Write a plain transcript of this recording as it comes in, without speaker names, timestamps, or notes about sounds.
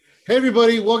Hey,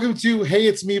 everybody. Welcome to Hey,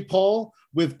 It's Me, Paul,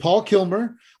 with Paul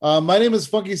Kilmer. My name is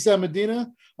Funky Sam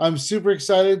Medina. I'm super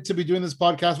excited to be doing this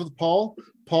podcast with Paul.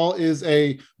 Paul is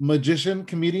a magician,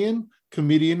 comedian,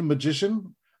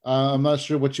 magician. I'm not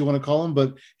sure what you want to call him,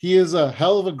 but he is a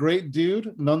hell of a great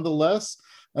dude nonetheless.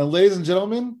 Ladies and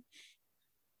gentlemen,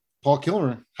 Paul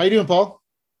Kilmer. How you doing, Paul?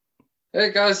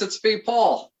 Hey guys, it's me,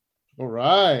 Paul. All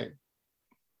right.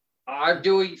 I'm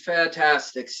doing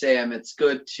fantastic, Sam. It's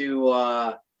good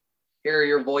to hear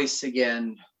your voice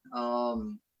again. Uh,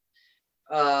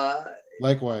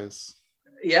 Likewise.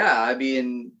 yeah, I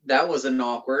mean that wasn't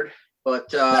awkward, but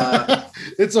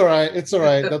It's all right. It's all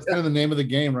right. That's kind of the name of the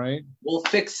game, right? we'll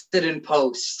fix it in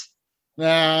post.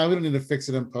 Nah, we don't need to fix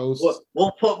it in post.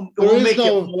 We'll make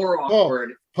it more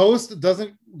awkward. Post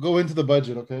doesn't go into the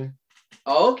budget, okay?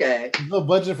 Okay. There's no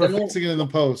budget for fixing it in the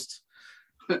post.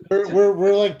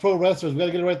 We're like pro wrestlers. We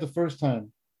gotta get it right the first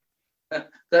time.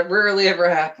 That rarely ever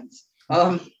happens.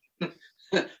 The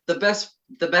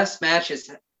best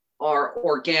matches are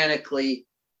organically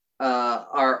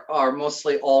are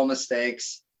mostly all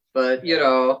mistakes, but you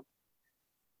know,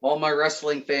 all my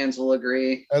wrestling fans will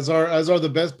agree. As are the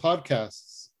best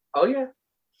podcasts. Oh yeah.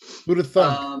 Who'd have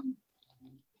thunk?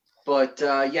 But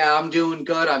yeah, I'm doing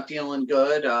good. I'm feeling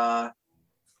good. I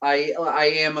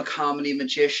am a comedy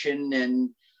magician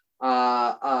and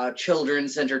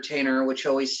children's entertainer, which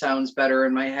always sounds better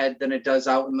in my head than it does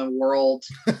out in the world.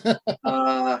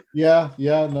 Yeah,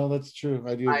 no, that's true.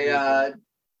 I do.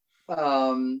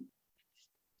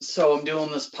 So I'm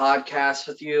doing this podcast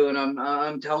with you, and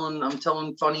I'm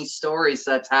telling funny stories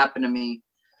that's happened to me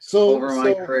over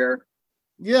my career.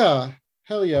 Yeah,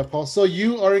 hell yeah, Paul. So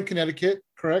you are in Connecticut,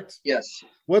 correct? Yes.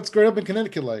 What's growing up in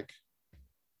Connecticut like?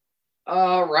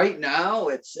 Right now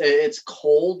it's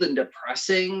cold and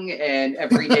depressing, and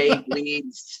every day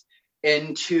bleeds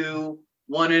into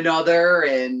one another,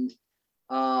 and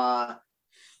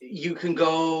you can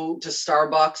go to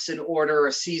Starbucks and order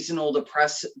a seasonal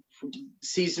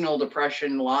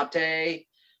depression latte,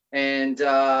 and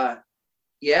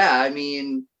yeah, I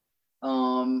mean,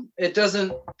 it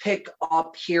doesn't pick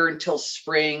up here until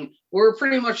spring. We're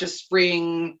pretty much a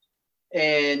spring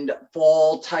and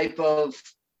fall type of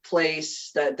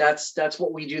place. That's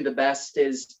what we do the best,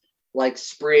 is like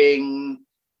spring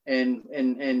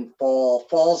and fall.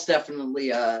 Fall's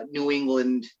definitely a New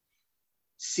England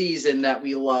season that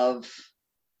we love,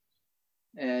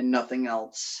 and nothing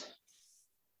else.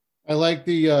 I like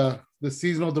the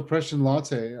seasonal depression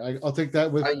latte. I'll take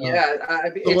that with yeah,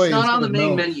 it's not on the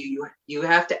main menu. You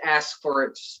have to ask for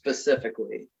it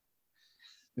specifically.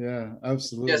 Yeah,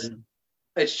 absolutely.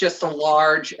 It's just a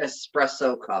large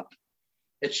espresso cup.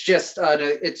 It's just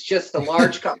a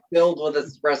large cup filled with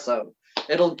espresso.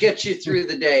 It'll get you through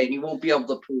the day, and you won't be able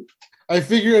to poop. I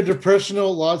figure a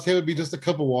depressional latte would be just a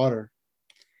cup of water.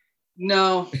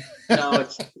 No,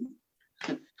 it's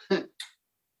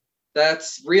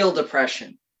that's real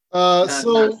depression.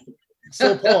 So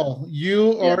Paul,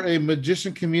 you are a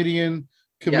magician, comedian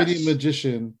yes.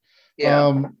 Magician.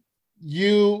 Yeah.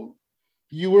 You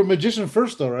were a magician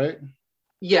first, though, right?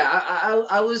 Yeah,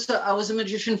 I was a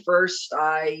magician first.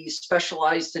 I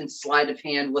specialized in sleight of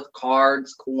hand with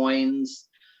cards, coins.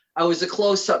 I was a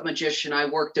close-up magician. I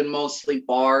worked in mostly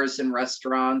bars and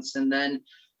restaurants, and then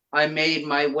I made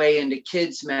my way into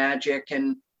kids magic,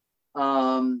 and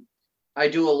I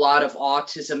do a lot of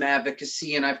autism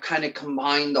advocacy, and I've kind of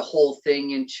combined the whole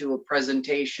thing into a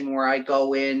presentation where I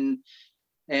go in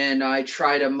and I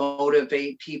try to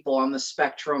motivate people on the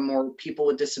spectrum or people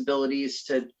with disabilities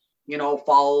to, you know,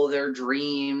 follow their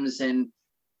dreams. And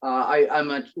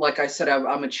I'm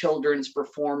a children's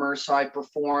performer, so I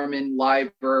perform in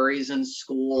libraries and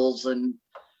schools, and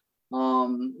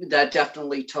that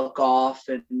definitely took off.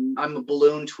 And I'm a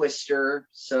balloon twister,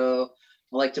 so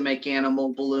I like to make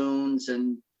animal balloons,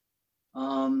 and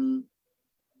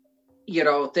you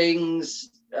know,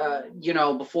 things you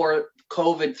know, before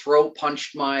COVID throat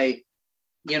punched my,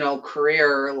 you know,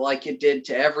 career like it did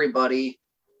to everybody.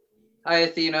 Hi,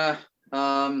 Athena.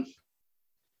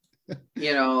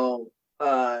 You know,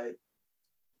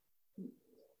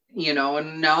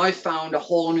 and now I found a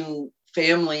whole new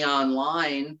family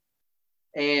online,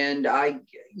 and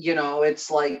you know, it's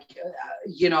like,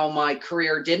 you know, my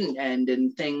career didn't end,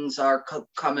 and things are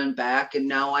coming back, and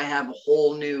now I have a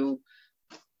whole new,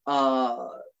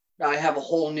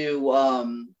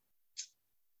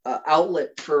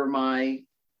 outlet for my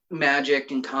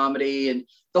magic and comedy. And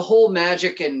the whole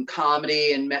magic and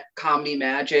comedy and comedy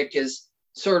magic is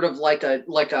sort of like an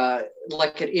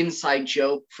inside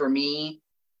joke for me,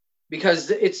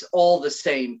 because it's all the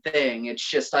same thing. It's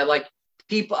just I like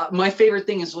people, my favorite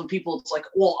thing is when people, it's like,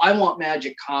 well, I want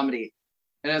magic comedy.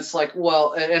 And it's like,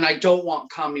 well, and I don't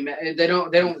want comedy. They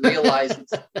don't realize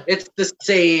it's the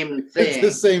same thing. It's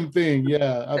the same thing.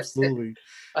 Yeah, absolutely.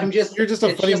 You're just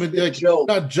a funny, like, joke.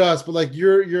 Not just, but like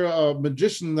you're a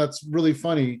magician that's really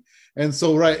funny. And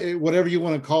so, right, whatever you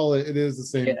want to call it, it is the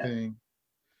same thing.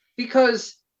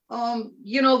 Because,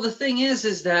 the thing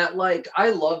is that, like, I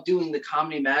love doing the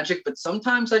comedy magic, but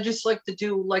sometimes I just like to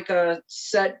do like a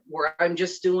set where I'm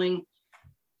just doing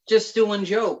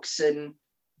jokes and,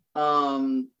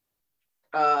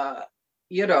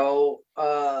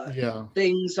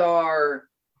 things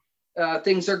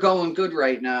are going good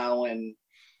right now. And,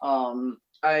 my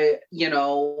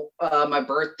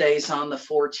birthday's on the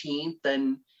 14th,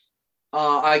 and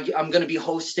I'm going to be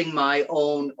hosting my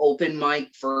own open mic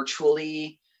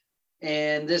virtually.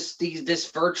 And this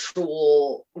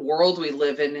virtual world we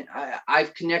live in,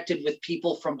 I've connected with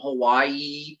people from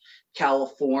Hawaii,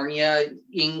 California,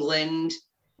 England,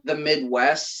 the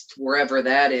Midwest, wherever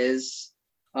that is,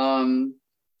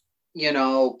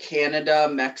 Canada,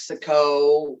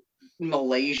 Mexico,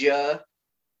 Malaysia.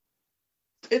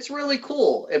 It's really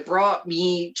cool. It brought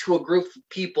me to a group of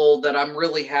people that I'm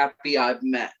really happy I've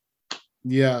met.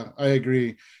 Yeah, I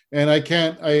agree. And I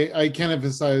can't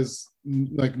emphasize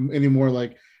like anymore,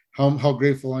 like how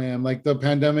grateful I am. Like, the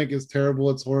pandemic is terrible.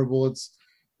 It's horrible.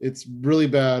 It's really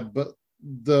bad. But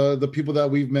the people that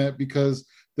we've met, because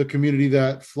the community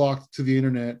that flocked to the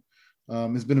internet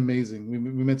has been amazing. We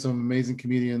met some amazing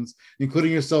comedians,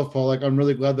 including yourself, Paul. Like, I'm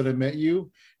really glad that I met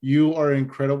you. You are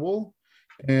incredible.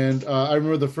 And I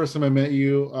remember the first time I met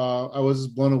you, I was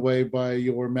just blown away by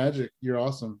your magic. You're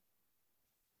awesome.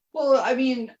 Well, I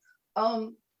mean,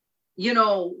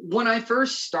 when I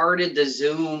first started the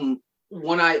Zoom,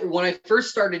 when I first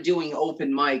started doing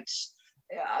open mics,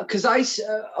 because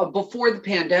before the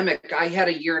pandemic, I had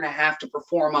 1.5 years to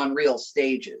perform on real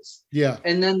stages. Yeah.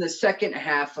 And then the second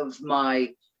half of my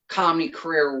comedy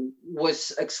career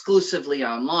was exclusively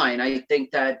online. I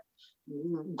think that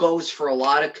goes for a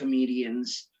lot of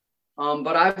comedians.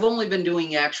 But I've only been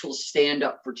doing actual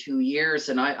stand-up for 2 years,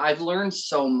 and I've learned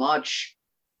so much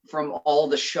from all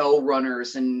the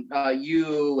showrunners and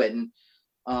you and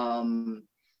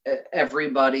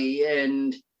everybody.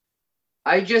 And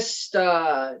I just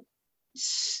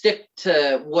stick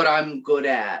to what I'm good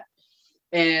at.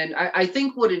 And I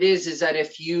think what it is that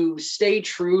if you stay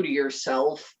true to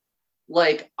yourself,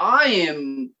 like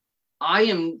I try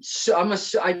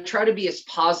to be as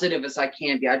positive as I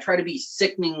can be. I try to be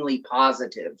sickeningly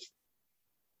positive.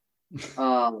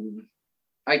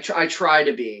 I try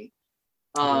to be.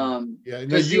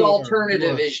 Because the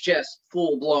alternative is just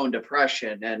full-blown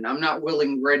depression, and I'm not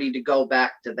ready to go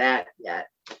back to that yet.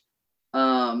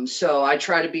 So I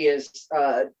try to be as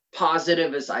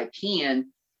positive as I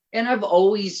can. And I've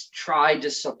always tried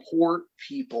to support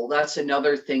people. That's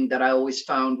another thing that I always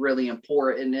found really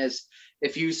important, is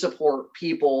if you support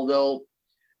people,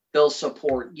 they'll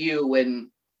support you. And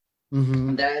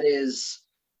that is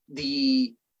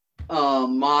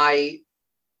my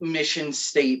mission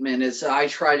statement, is I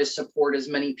try to support as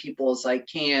many people as I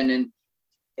can. And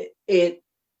it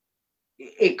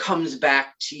comes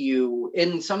back to you,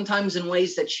 and sometimes in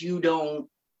ways that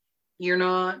you're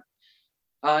not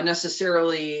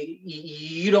necessarily,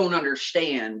 you don't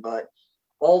understand. But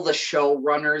all the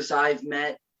showrunners I've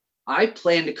met, I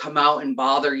plan to come out and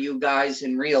bother you guys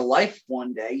in real life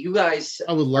one day. You guys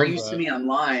are used to me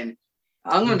online.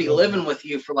 I'm going to be living with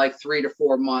you for like 3 to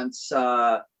 4 months.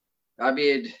 I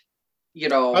mean, I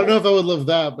don't know if I would love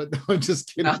that, but I'm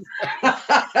just kidding.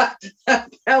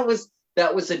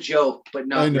 That was a joke, but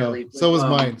not I know. really. So was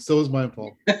mine. So was mine,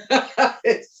 Paul.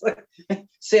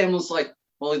 Sam was like,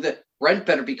 well, the rent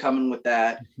better be coming with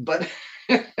that. But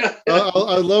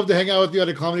I'd love to hang out with you at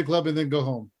a comedy club and then go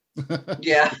home.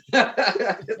 Yeah.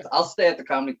 I'll stay at the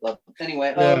comedy club.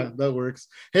 Anyway. Yeah, that works.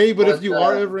 Hey, but if you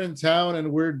are ever in town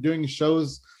and we're doing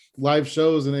live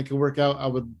shows, and it can work out,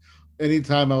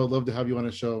 anytime I would love to have you on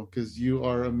a show, because you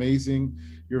are amazing.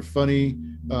 You're funny.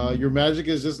 Your magic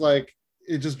is just like,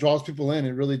 it just draws people in.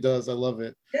 It really does. I love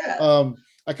it. Yeah.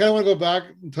 I kind of want to go back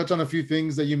and touch on a few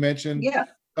things that you mentioned. Yeah.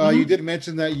 You did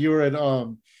mention that you're an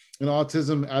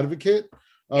autism advocate,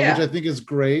 which I think is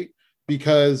great,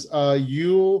 because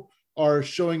you are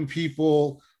showing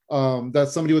people that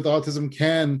somebody with autism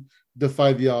can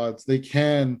defy the odds. They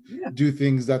can do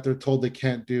things that they're told they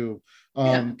can't do.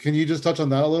 Can you just touch on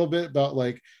that a little bit, about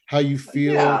like how you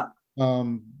feel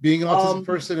being an autistic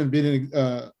person and being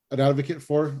an advocate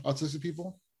for autistic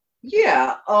people?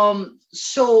 Yeah.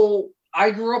 So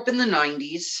I grew up in the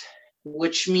 90s,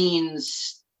 which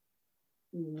means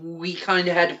we kind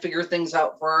of had to figure things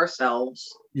out for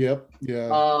ourselves. Yep.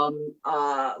 Yeah.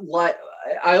 Like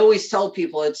I always tell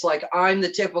people, it's like I'm the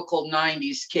typical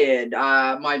 '90s kid.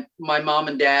 My mom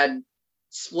and dad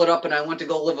split up, and I went to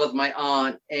go live with my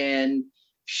aunt, and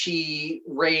she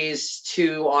raised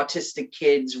two autistic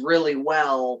kids really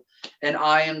well, and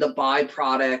I am the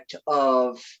byproduct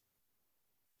of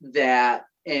that.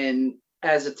 And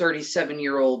as a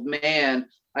 37-year-old man,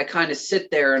 I kind of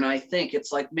sit there and I think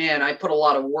it's like, man, I put a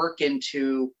lot of work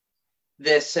into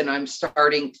this, and I'm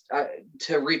starting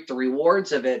to reap the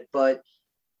rewards of it. But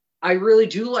I really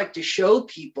do like to show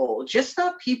people, just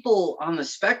not people on the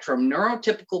spectrum,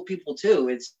 neurotypical people too.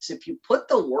 It's if you put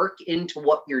the work into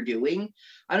what you're doing,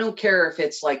 I don't care if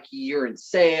it's like you're in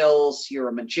sales, you're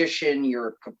a magician,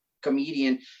 you're a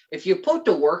comedian. If you put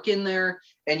the work in there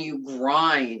and you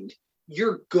grind,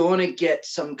 you're going to get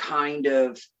some kind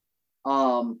of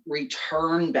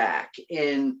return back.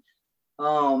 And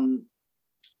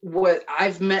what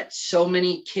I've met so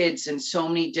many kids in so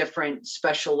many different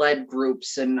special ed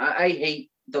groups, and I hate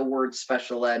the word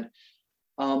special ed,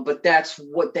 but that's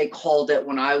what they called it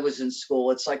when I was in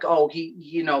school. It's like, oh,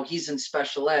 he's in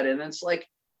special ed, and it's like,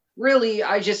 really,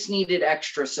 I just needed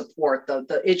extra support.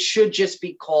 It should just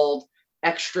be called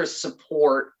extra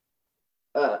support,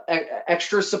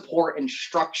 extra support and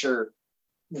structure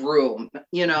room.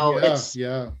 It's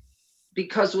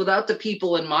because without the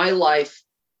people in my life,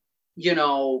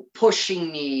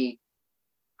 pushing me,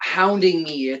 hounding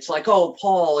me, it's like, oh,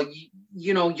 Paul,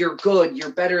 you're good,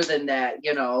 you're better than that,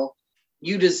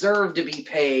 you deserve to be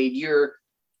paid, you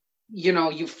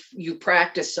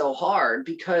practice so hard.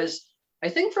 Because I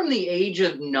think from the age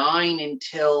of 9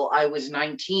 until I was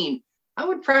 19, I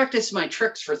would practice my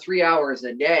tricks for 3 hours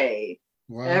a day.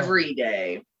 Wow. Every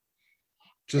day.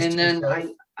 And then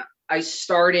I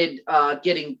started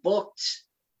getting booked.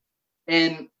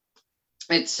 And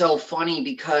it's so funny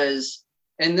because,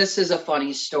 and this is a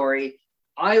funny story,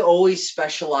 I always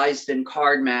specialized in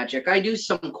card magic. I do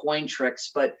some coin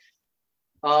tricks, but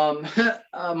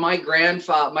my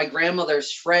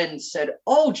grandmother's friend said,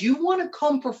 oh, do you want to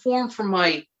come perform for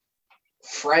my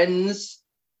friends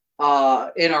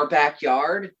in our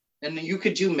backyard? And you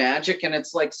could do magic. And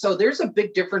it's like, so there's a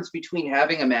big difference between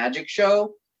having a magic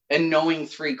show and knowing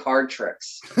 3 card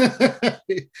tricks.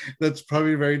 That's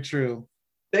probably very true.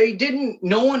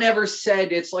 No one ever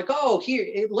said, it's like, oh,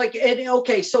 here, like, and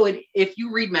okay, so if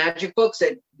you read magic books,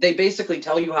 they basically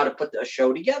tell you how to put a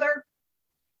show together.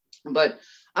 But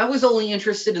I was only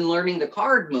interested in learning the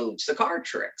card moves, the card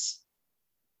tricks.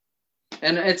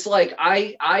 And it's like,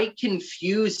 I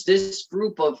confused this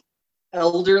group of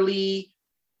elderly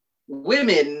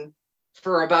women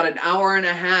for about an hour and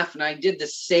a half, and I did the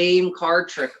same card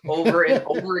trick over and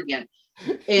over again.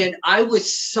 And I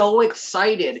was so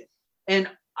excited. And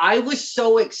I was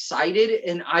so excited,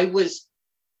 and I was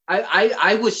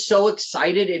so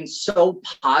excited and so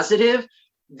positive.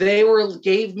 They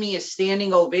gave me a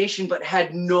standing ovation, but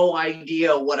had no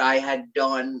idea what I had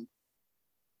done.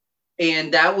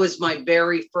 And that was my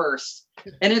very first.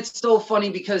 And it's so funny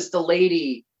because the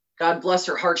lady, God bless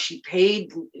her heart,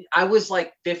 I was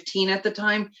like 15 at the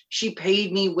time. She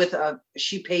paid me with a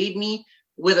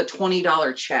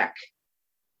 $20 check.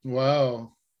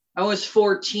 Wow. I was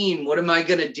 14. What am I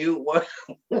going to do? What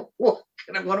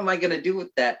am I going to do with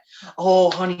that?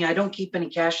 Oh, honey, I don't keep any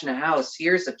cash in the house.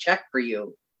 Here's a check for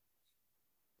you.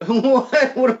 What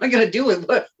am I going to do with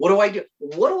what do I do?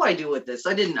 What do I do with this?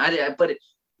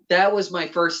 That was my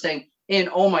first thing. And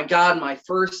oh my God, my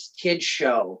first kids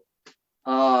show.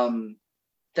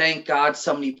 Thank God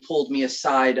somebody pulled me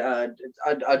aside.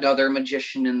 Another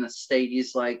magician in the state.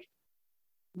 He's like,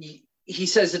 he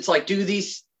says, it's like, do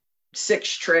these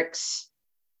 6 tricks,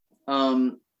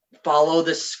 follow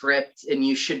the script, and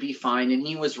you should be fine. And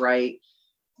he was right.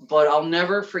 But I'll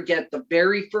never forget the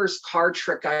very first card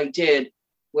trick I did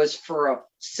was for a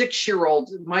 6-year-old.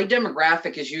 My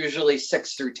demographic is usually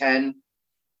 6 through 10.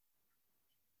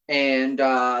 And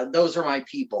those are my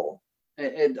people.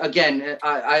 Again,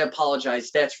 I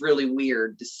apologize. That's really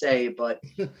weird to say, but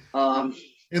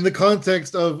in the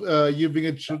context of you being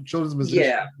a children's musician,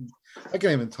 yeah, I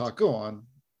can't even talk. Go on.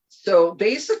 So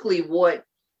basically, what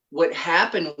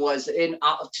happened was, and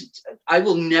I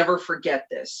will never forget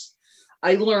this.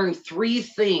 I learned 3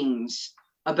 things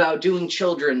about doing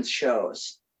children's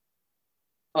shows.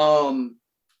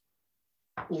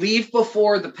 Leave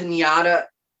before the piñata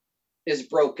is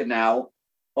broken out.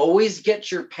 Always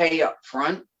get your pay up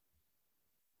front,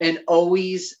 and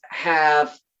always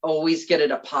get a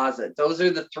deposit. Those are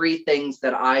the 3 things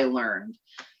that I learned.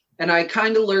 And I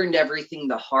kind of learned everything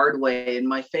the hard way.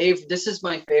 And this is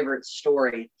my favorite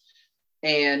story.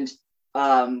 And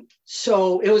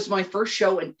So it was my first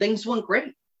show and things went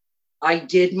great. I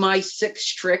did my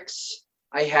 6 tricks.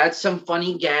 I had some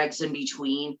funny gags in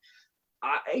between.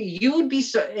 You would be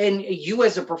so, and you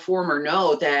as a performer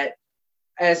know that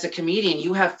as a comedian,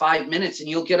 you have 5 minutes and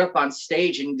you'll get up on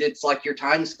stage and it's like your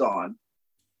time's gone.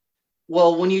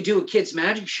 Well, when you do a kids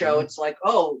magic show, it's like,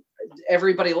 oh,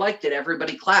 everybody liked it.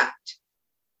 Everybody clapped.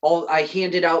 I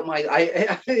handed out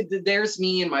there's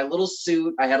me in my little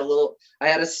suit. I had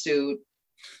a suit.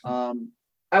 I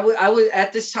was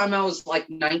at this time, I was like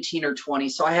 19 or 20.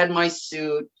 So I had my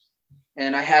suit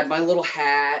and I had my little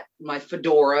hat, my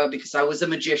fedora, because I was a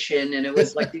magician and it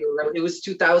was like, it was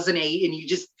 2008 and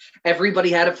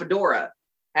everybody had a fedora.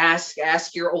 Ask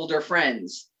your older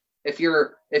friends. If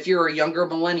you're a younger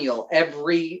millennial,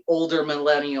 every older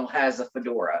millennial has a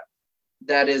fedora.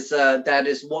 That is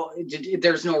what,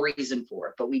 there's no reason for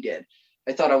it, but we did.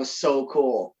 I thought I was so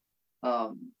cool.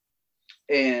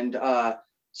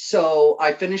 So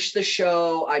I finished the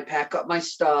show. I pack up my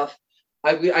stuff.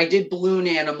 I did balloon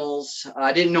animals.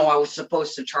 I didn't know I was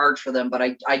supposed to charge for them, but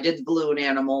I did balloon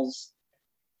animals.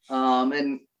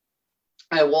 And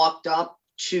I walked up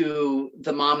to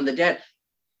the mom and the dad.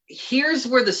 Here's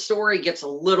where the story gets a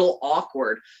little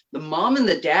awkward. The mom and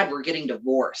the dad were getting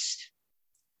divorced.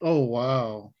 Oh,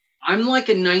 wow. I'm like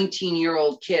a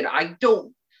 19-year-old kid.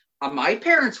 My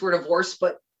parents were divorced,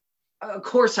 but of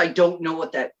course I don't know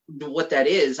what that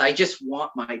is. I just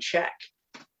want my check.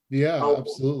 Yeah,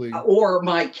 absolutely. Or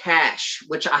my cash,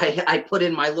 which I put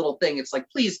in my little thing. It's like,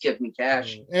 please give me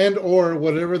cash. And or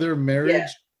whatever their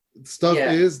marriage stuff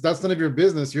is, that's none of your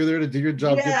business. You're there to do your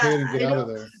job, get paid, and get out of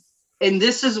there. And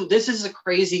this is the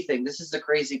crazy thing. This is the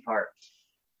crazy part.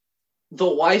 The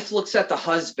wife looks at the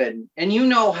husband, and you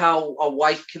know how a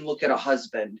wife can look at a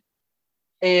husband.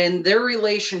 And their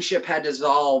relationship had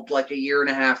dissolved like a year and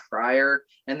a half prior,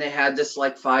 and they had this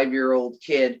like 5-year-old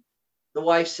kid. The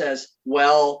wife says,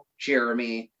 well,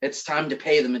 Jeremy, it's time to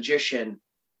pay the magician.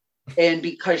 And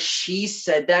because she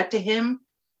said that to him,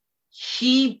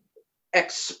 he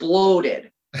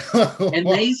exploded. And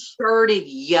they started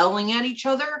yelling at each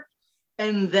other.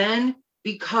 And then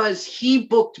because he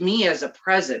booked me as a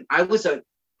present,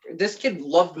 this kid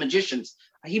loved magicians.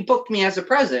 He booked me as a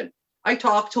present. I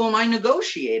talked to him. I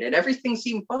negotiated. Everything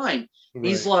seemed fine. Right.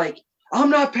 He's like,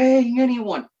 I'm not paying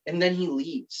anyone. And then he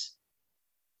leaves.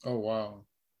 Oh, wow.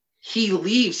 He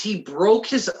leaves. He broke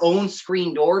his own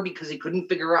screen door because he couldn't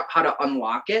figure out how to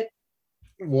unlock it.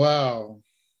 Wow.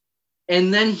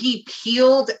 And then he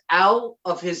peeled out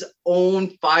of his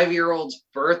own 5-year-old's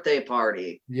birthday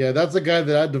party. Yeah, that's a guy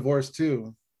that I divorced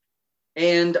too.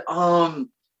 And then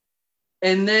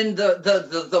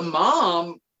the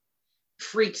mom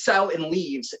freaks out and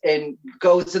leaves and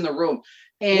goes in the room.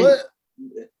 And what?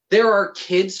 There are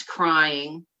kids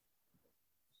crying.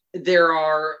 There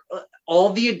are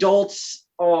all the adults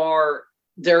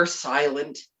they're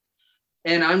silent.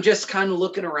 And I'm just kind of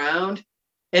looking around.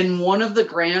 And one of the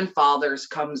grandfathers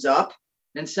comes up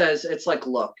and says, it's like,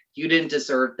 look, you didn't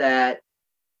deserve that.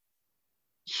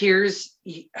 Here's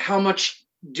how much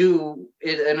due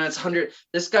it, and it's 100.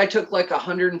 This guy took like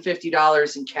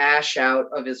 $150 in cash out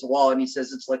of his wallet. And he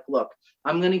says, it's like, look,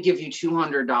 I'm going to give you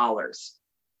 $200.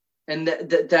 And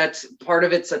that's part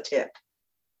of it's a tip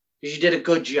because you did a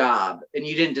good job and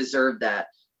you didn't deserve that.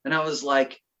 And I was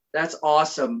like, that's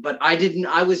awesome. But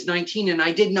I was 19 and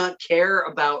I did not care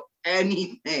about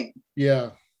anything.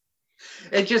 Yeah.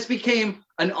 It just became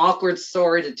an awkward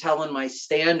story to tell in my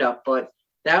stand-up, but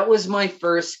that was my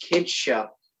first kids show.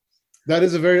 That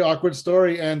is a very awkward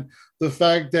story. And the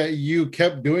fact that you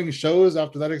kept doing shows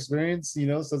after that experience,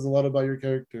 says a lot about your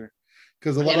character.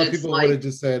 Because a lot of people would have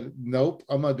just said, nope,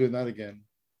 I'm not doing that again.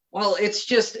 Well,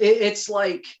 it's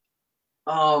like,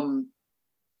 I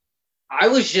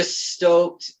was just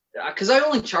stoked because I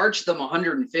only charged them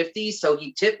 $150, so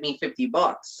he tipped me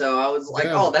 $50. So I was like,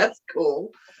 oh, that's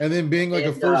cool. And then being like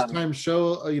a first-time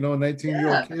show, a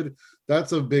 19-year-old kid,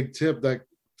 that's a big tip. That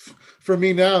for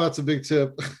me now, that's a big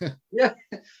tip. Yeah.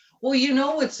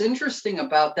 Well, what's interesting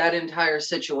about that entire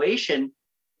situation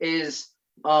is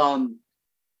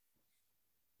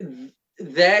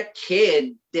that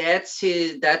kid, that's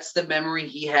the memory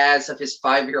he has of his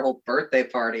 5-year-old birthday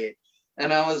party.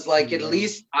 And I was like, at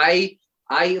least I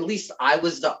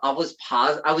was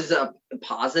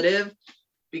positive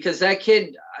because that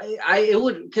kid,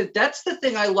 because that's the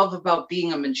thing I love about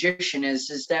being a magician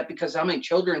is that because I'm a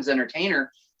children's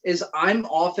entertainer is I'm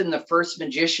often the first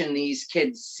magician these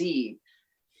kids see.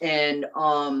 And,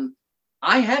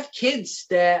 I have kids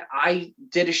that I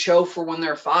did a show for when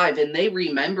they're 5 and they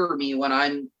remember me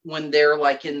when they're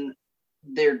like in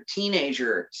their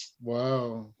teenagers.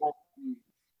 Wow.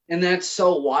 And that's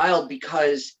so wild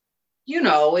because,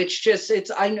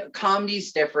 I know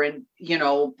comedy's different,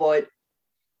 but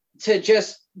to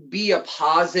just be a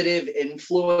positive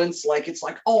influence, like it's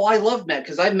like, oh, I love Met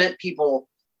because I've met people,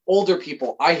 older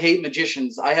people. I hate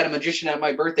magicians. I had a magician at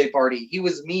my birthday party. He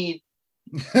was mean.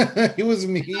 He was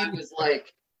mean. I was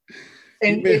like, he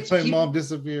and made it's my people, mom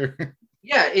disappear.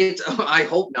 yeah, it's I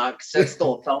hope not, because that's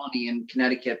still a felony in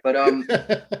Connecticut. But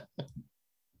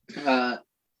uh,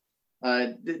 uh,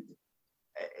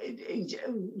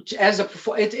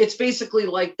 it's basically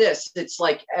like this. It's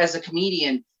like, as a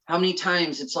comedian, how many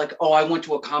times it's like, oh, I went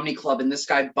to a comedy club and this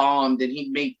guy bombed and he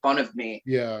made fun of me.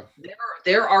 Yeah.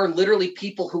 There are literally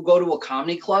people who go to a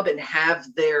comedy club and have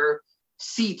their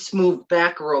seats moved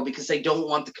back a row because they don't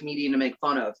want the comedian to make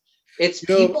fun of. It's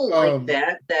people like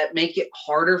that make it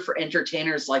harder for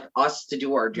entertainers like us to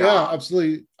do our job. Yeah,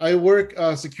 absolutely. I work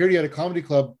security at a comedy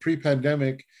club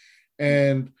pre-pandemic,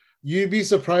 and you'd be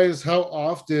surprised how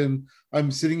often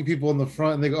I'm sitting people in the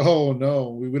front and they go, oh no,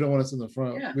 we don't want us in the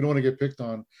front. Yeah. We don't want to get picked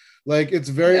on. Like, it's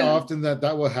very often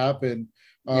that will happen.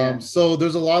 So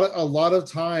there's a lot of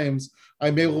times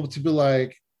I'm able to be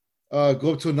like,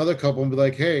 go up to another couple and be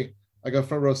like, hey, I got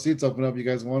front row seats open up. You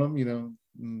guys want them?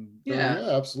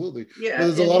 Yeah, absolutely. Yeah, but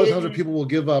there's a lot of times where people will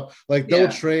give up. Like, they'll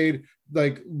trade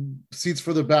like seats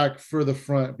for the back for the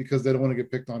front because they don't want to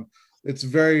get picked on. It's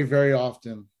very, very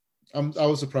often. I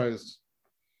was surprised.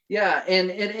 Yeah, and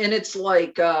it's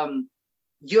like I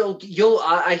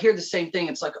hear the same thing.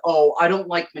 It's like, oh, I don't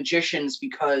like magicians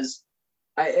because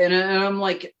I'm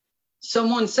like,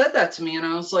 someone said that to me, and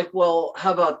I was like, well,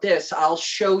 how about this? I'll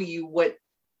show you what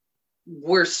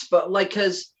we're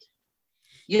because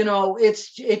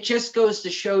it just goes to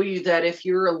show you that if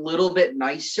you're a little bit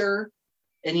nicer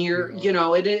and you're,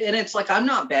 and it's like, I'm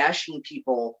not bashing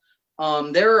people.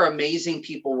 There are amazing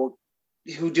people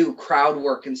who do crowd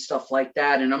work and stuff like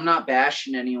that. And I'm not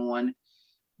bashing anyone,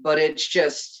 but it's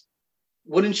just,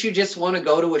 wouldn't you just want to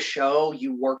go to a show?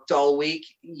 You worked all week.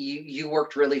 You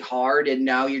worked really hard, and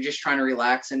now you're just trying to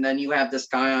relax. And then you have this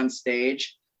guy on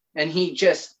stage and he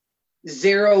just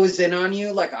zeroes in on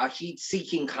you like a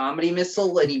heat-seeking comedy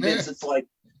missile, and it's like,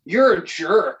 you're a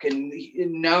jerk. And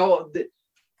now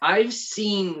I've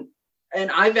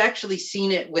actually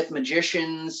seen it with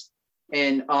magicians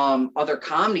and other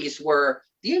comedies where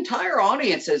the entire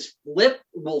audience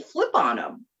will flip on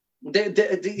them.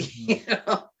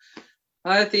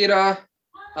 Hi, Theta.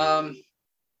 I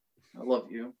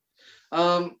love you.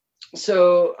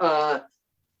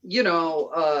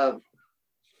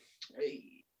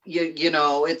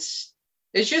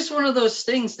 It's just one of those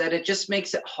things that it just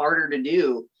makes it harder to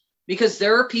do, because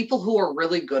there are people who are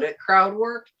really good at crowd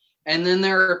work, and then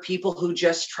there are people who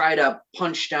just try to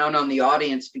punch down on the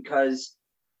audience because,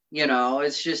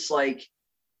 it's just like,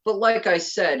 but like I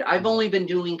said, I've only been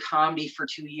doing comedy for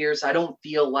 2 years. I don't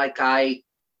feel like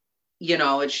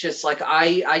it's just like,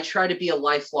 I try to be a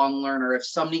lifelong learner. If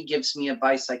somebody gives me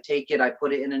advice, I take it, I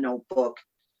put it in a notebook.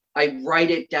 I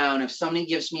write it down. If somebody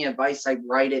gives me advice, I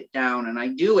write it down, and I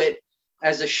do it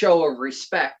as a show of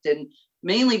respect, and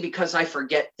mainly because I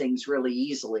forget things really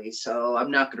easily. So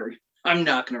I'm not going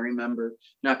to remember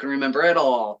at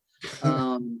all.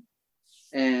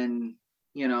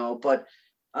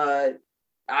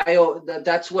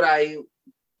 That's what I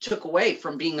took away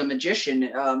from being a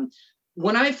magician.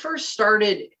 When I first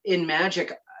started in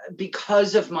magic,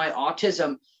 because of my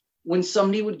autism, when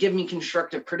somebody would give me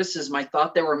constructive criticism, I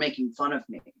thought they were making fun of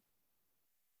me.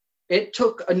 It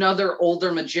took another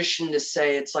older magician to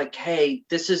say, it's like, hey,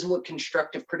 this is what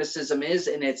constructive criticism is,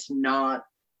 and it's not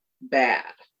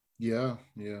bad. Yeah.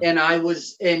 And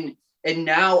and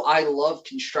now I love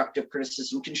constructive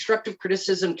criticism. Constructive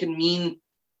criticism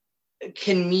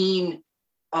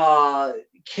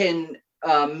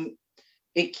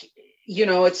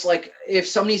it's like, if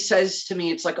somebody says to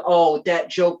me, it's like, oh, that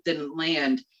joke didn't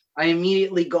land, I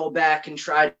immediately go back and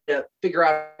try to figure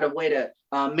out a way to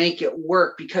make it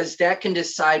work, because that can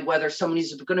decide whether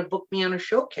somebody's going to book me on a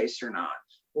showcase or not.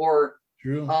 Or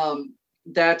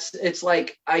it's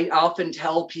like, I often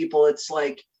tell people, it's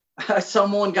like,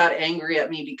 someone got angry at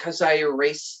me because I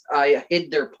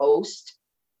hid their post.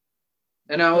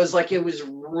 And I was like, it was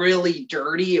really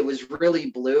dirty. It was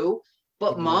really blue.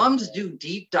 But moms do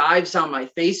deep dives on my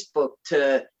Facebook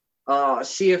to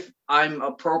see if I'm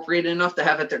appropriate enough to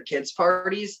have at their kids'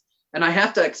 parties. And I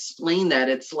have to explain that.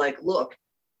 It's like, look,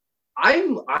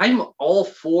 I'm all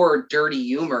for dirty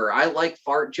humor. I like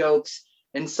fart jokes,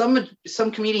 and some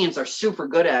comedians are super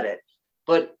good at it.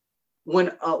 But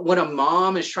when a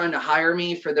mom is trying to hire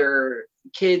me for their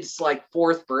kid's like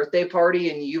 4th birthday party,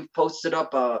 and you've posted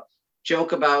up a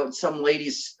joke about some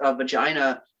lady's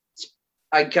vagina,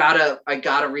 I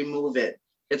gotta remove it.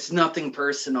 It's nothing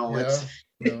personal. Yeah.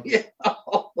 No. You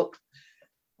know?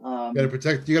 You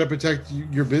gotta protect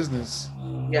your business.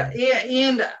 Yeah,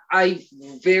 and I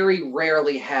very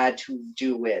rarely had to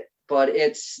do it, but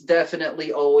it's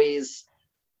definitely always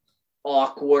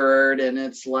awkward, and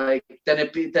it's like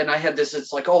then I had this.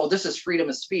 It's like, oh, this is freedom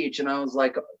of speech, and I was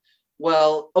like,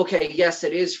 well, okay, yes,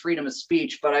 it is freedom of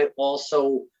speech, but I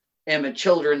also am a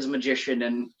children's magician,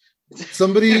 and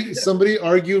Somebody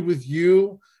argued with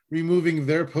you removing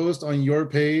their post on your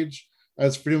page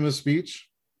as freedom of speech.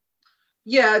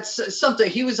 yeah, it's something.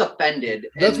 He was offended.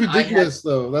 That's And ridiculous,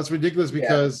 though. That's ridiculous Yeah.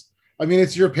 because I mean,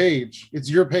 it's your page. It's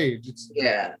your page. It's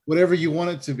Yeah. whatever you want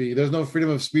it to be. There's no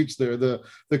freedom of speech there. The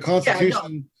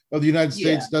Constitution of the United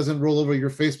States doesn't roll over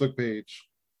your Facebook page.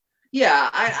 Yeah,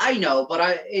 I know,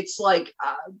 but it's like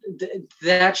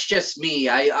that's just me.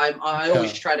 I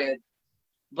always try to,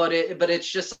 but it's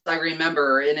just I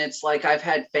remember, and it's like I've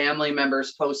had family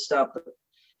members post up,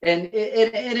 and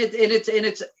I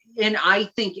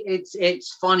think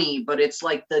it's funny, but it's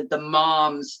like the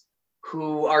moms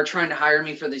who are trying to hire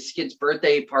me for these kids'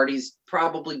 birthday parties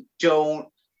probably don't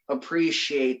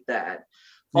appreciate that.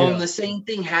 Yeah. The same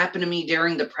thing happened to me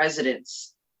during the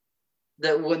presidents.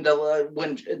 When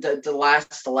the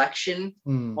last election,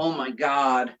 oh my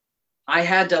God, I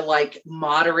had to like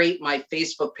moderate my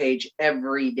Facebook page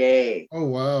every day. Oh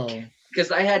wow!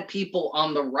 Because I had people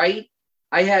on the right,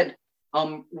 I had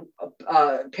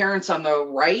parents on the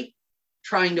right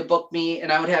trying to book me,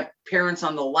 and I would have parents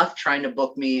on the left trying to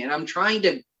book me, and I'm trying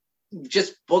to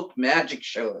just book magic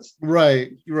shows.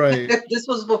 Right. This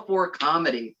was before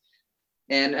comedy,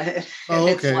 and okay.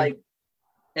 It's like.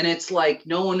 And it's like,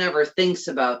 no one ever thinks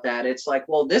about that. It's like,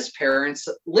 well, this parent's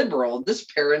liberal, this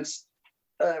parent's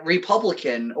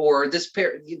Republican, or this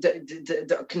parent,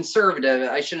 the conservative.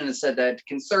 I shouldn't have said that,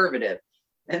 conservative.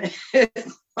 And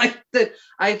it's like that.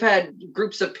 I've had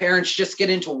groups of parents just get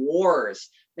into wars,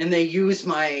 and they use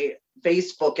my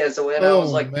Facebook as a way. And I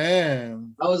was like,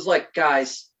 man, I was like,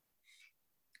 guys,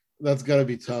 that's got to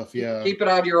be tough. Yeah, keep it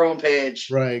on your own page.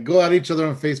 Right, go at each other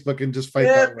on Facebook and just fight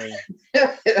that way.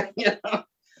 You know?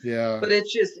 Yeah, but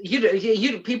it's just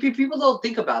people don't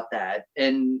think about that,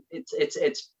 and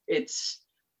it's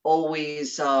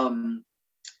always I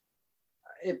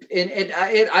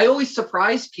always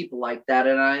surprise people like that,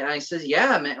 and I says,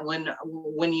 yeah, man,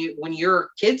 when you're a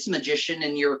kid's magician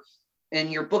and you're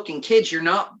booking kids, you're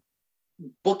not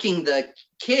booking the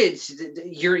kids,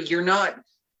 you're not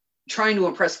trying to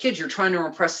impress kids, you're trying to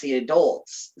impress the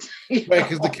adults, right?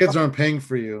 Because the kids aren't paying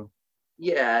for you.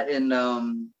 Yeah,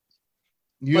 and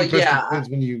you impress the kids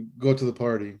when you go to the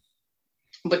party.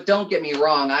 But don't get me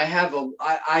wrong,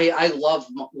 I love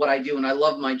what I do, and I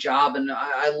love my job, and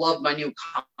I love my new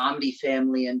comedy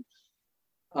family, and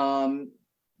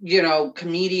you know,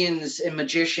 comedians and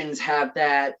magicians have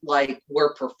that, like,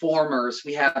 we're performers,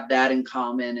 we have that in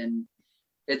common, and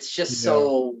it's just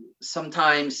so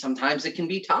sometimes it can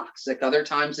be toxic, other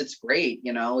times it's great,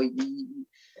 you know.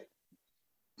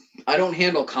 I don't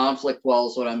handle conflict well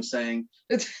is what I'm saying.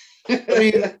 I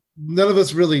mean, none of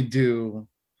us really do.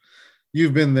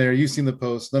 You've been there, you've seen the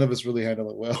posts. None of us really handle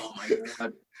it well. Oh my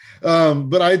God.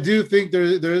 But I do think there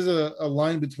is a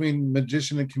line between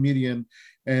magician and comedian,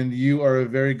 and you are a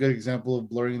very good example of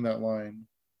blurring that line.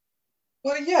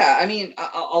 Well, yeah, I mean,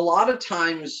 a lot of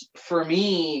times for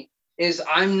me is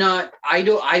I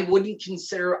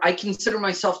consider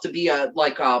myself to be a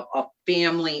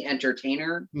family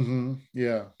entertainer. Mm-hmm.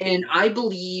 Yeah. And I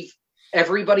believe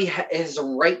everybody has a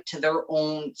right to their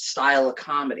own style of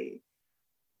comedy.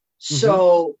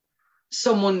 So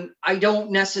I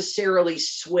don't necessarily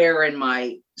swear in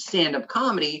my stand-up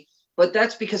comedy, but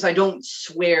that's because I don't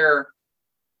swear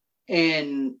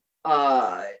in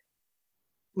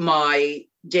my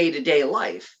day-to-day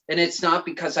life. And it's not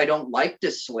because I don't like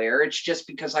to swear. It's just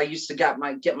because I used to get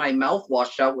my mouth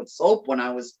washed out with soap when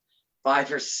I was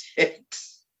 5 or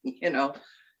 6, you know.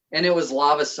 And it was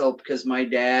lava soap because my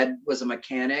dad was a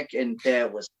mechanic, and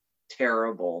that was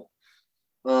terrible.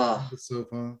 Lava soap,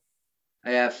 huh?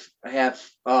 He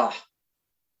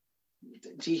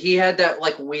had that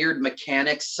like weird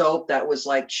mechanic soap that was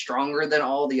like stronger than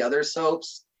all the other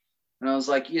soaps. And I was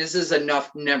like, this is enough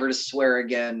never to swear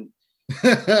again. Is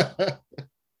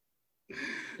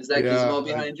that Gizmo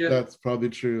behind you? That's probably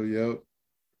true.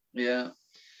 Yep. Yeah.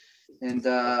 And,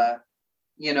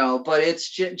 you know, but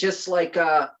it's just like,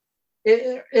 and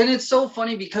it's so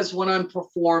funny because when I'm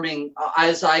performing,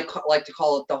 as I like to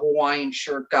call it, the Hawaiian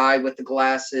shirt guy with the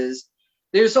glasses,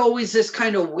 there's always this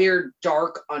kind of weird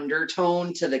dark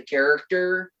undertone to the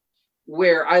character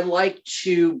where I like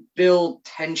to build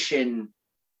tension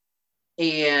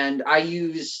and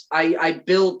I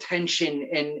build tension,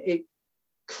 and it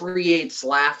creates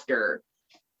laughter.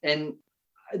 And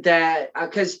that,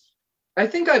 because I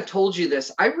think I've told you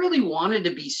this, I really wanted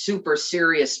to be super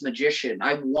serious magician.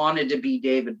 I wanted to be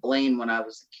David Blaine when I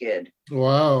was a kid.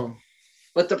 Wow.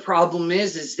 But the problem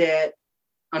is that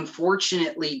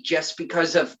unfortunately, just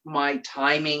because of my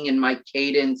timing and my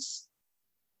cadence,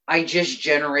 I just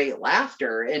generate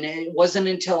laughter. And it wasn't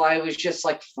until I was just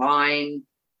like, fine,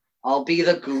 I'll be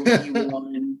the goofy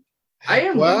one. I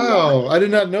am. Wow. I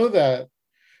did not know that.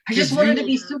 I just wanted to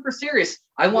be super serious.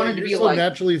 I wanted to be so like,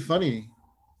 naturally funny.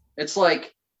 It's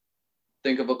like,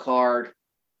 think of a card.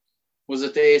 Was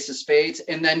it the ace of spades?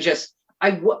 And then just,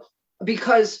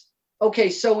 because, okay,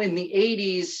 so in the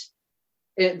 80s,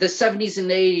 the 70s and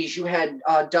the 80s, you had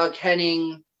Doug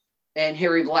Henning and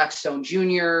Harry Blackstone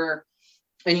Jr.,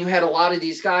 and you had a lot of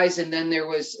these guys. And then there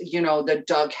was, the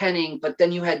Doug Henning, but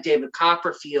then you had David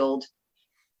Copperfield.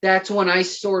 That's when I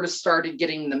sort of started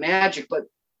getting the magic, but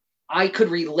I could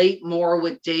relate more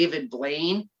with David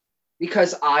Blaine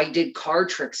because I did card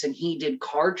tricks and he did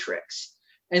card tricks.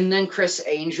 And then Chris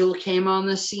Angel came on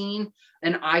the scene,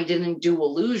 and I didn't do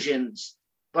illusions,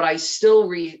 but I still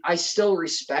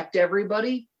respect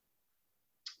everybody.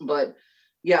 But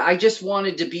yeah, I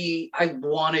wanted to be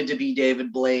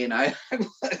David Blaine. I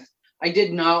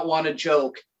did not want to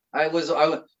joke.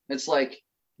 It's like,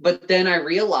 but then I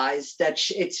realized that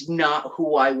it's not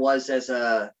who I was as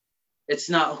a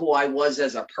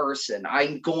person.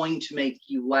 I'm going to make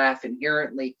you laugh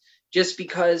inherently just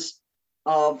because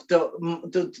of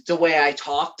the way I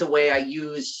talk, the way I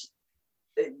use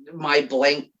my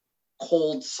blank,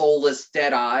 cold, soulless,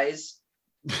 dead eyes,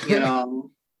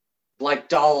 like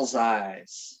doll's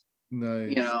eyes.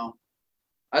 Nice.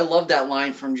 I love that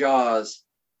line from Jaws.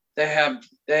 They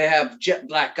have jet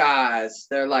black eyes.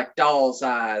 They're like doll's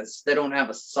eyes. They don't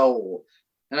have a soul.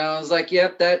 And I was like,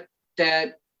 yep, that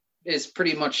is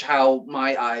pretty much how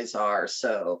my eyes are.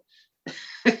 So,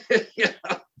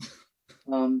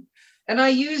 and I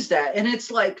use that, and it's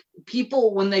like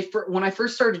people when I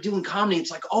first started doing comedy,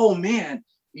 it's like, oh man,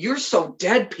 you're so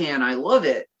deadpan. I love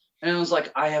it. And I was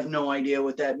like, I have no idea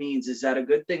what that means. Is that a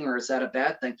good thing or is that a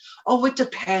bad thing? Oh, it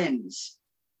depends.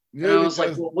 Yeah, and I was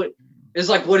like, well, what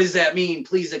does that mean?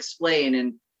 Please explain.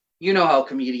 And you know how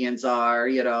comedians are,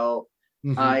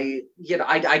 Mm-hmm. I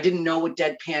didn't know what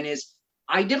deadpan is.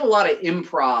 I did a lot of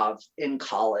improv in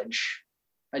college.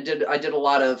 I did a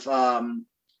lot of,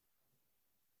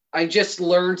 I just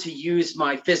learned to use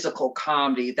my physical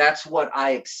comedy. That's what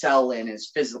I excel in, is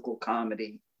physical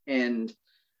comedy. And,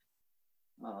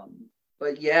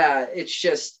 but yeah, it's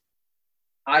just,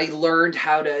 I learned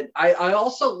how to, I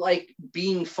also like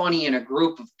being funny in a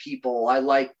group of people. I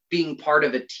like being part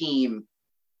of a team.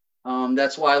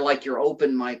 That's why I like your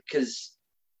open mic, because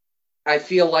I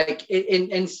feel like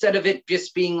instead of it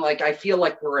just being like, I feel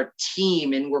like we're a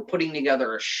team and we're putting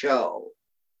together a show.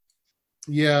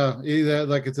 Yeah,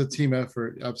 like it's a team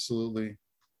effort. Absolutely.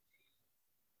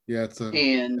 Yeah,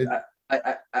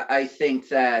 I think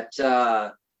that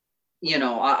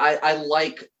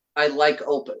I like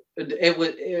open.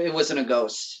 It wasn't a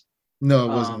ghost. No, it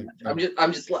wasn't. No.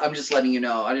 I'm just letting you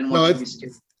know. I didn't want to be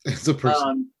stupid. It's a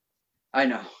person. I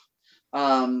know.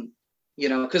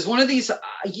 Because one of these,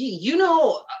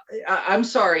 I'm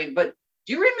sorry, but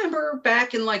do you remember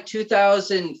back in like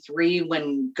 2003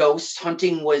 when ghost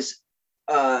hunting was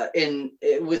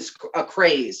it was a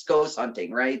craze, ghost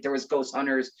hunting, right? There was ghost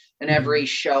hunters, and every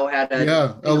show had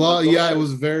a lot. Yeah, it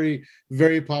was very,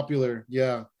 very popular.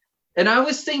 Yeah. And I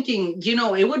was thinking,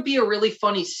 it would be a really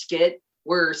funny skit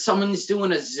where someone's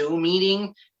doing a Zoom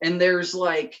meeting and there's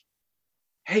like,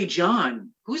 hey, John,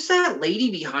 who's that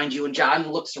lady behind you? And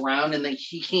John looks around and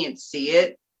he can't see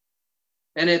it.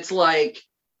 And it's like,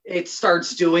 it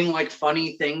starts doing like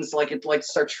funny things, like it like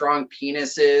starts drawing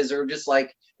penises or just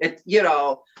like,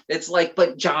 it's like,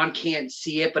 but John can't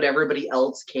see it, but everybody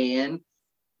else can.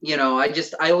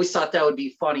 I always thought that would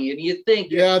be funny. And you'd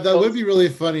think, yeah, that would be really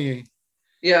funny.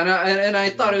 Yeah, and I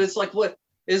thought it was like, what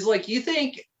is like, you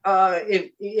think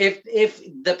if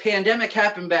the pandemic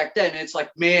happened back then, it's like,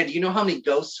 man, do you know how many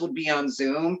ghosts would be on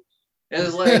Zoom? It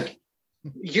was like,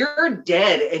 you're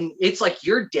dead, and it's like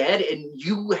you're dead and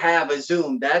you have a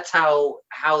Zoom. That's how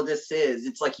this is.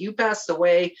 It's like you passed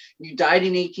away, you died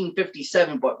in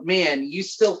 1857, but man, you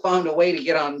still found a way to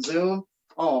get on Zoom.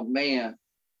 Oh man.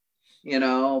 But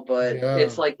yeah.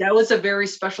 It's like that was a very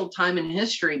special time in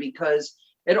history, because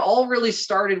it all really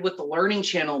started with the Learning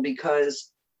Channel,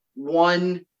 because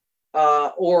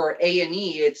or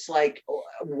A&E, it's like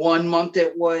 1 month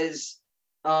it was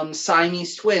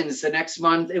Siamese twins, the next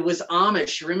month it was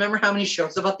Amish. You remember how many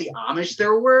shows about the Amish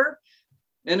there were?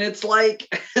 And it's like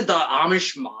the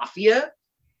Amish mafia.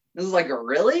 It was like,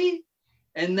 really?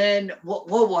 And then what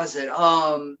was it?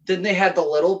 Then they had the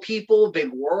little people,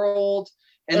 Big World,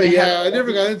 and Oh they had yeah, I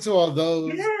never got into all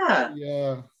those. yeah.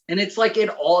 Yeah. And it's like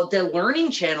the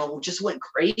Learning Channel just went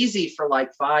crazy for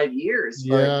like 5 years.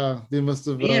 But Yeah, they must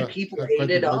have man, people had ate quite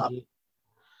the it up. budget.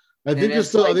 I And think they're it's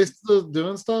still are like, they still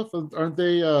doing stuff? Aren't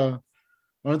they oh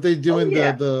doing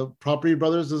yeah. the Property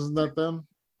Brothers? Isn't that them?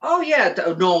 Oh yeah,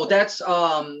 no, that's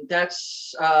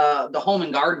the Home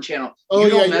and Garden Channel. Oh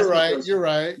You yeah, don't mess you're with right. those. You're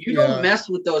right. You don't Yeah. mess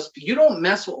with those. You don't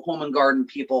mess with Home and Garden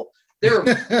people. They're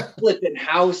flipping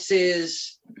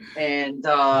houses and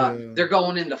Yeah. they're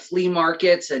going into flea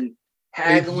markets and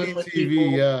haggling with HGTV,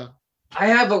 people. yeah. I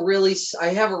have a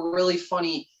really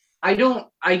funny. I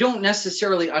don't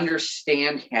necessarily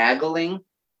understand haggling,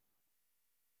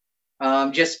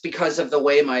 just because of the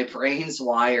way my brain's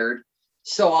wired.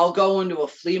 So I'll go into a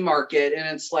flea market and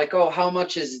it's like, oh, how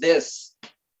much is this?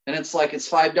 And it's like, it's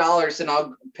 $5, and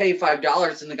I'll pay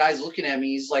 $5. And the guy's looking at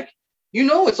me. He's like,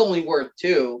 it's only worth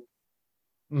 $2.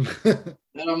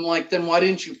 And I'm like, then why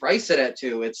didn't you price it at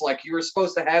 2? It's like, you were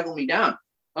supposed to haggle me down.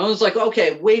 I was like,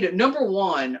 okay, wait. Number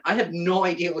one, I have no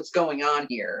idea what's going on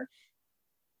here.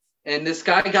 And this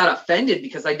guy got offended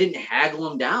because I didn't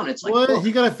haggle him down. It's like, what? look,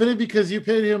 He got offended because you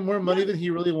paid him more money than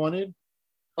he really wanted?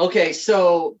 okay,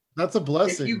 so That's a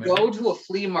blessing. if you man. go to a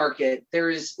flea market, there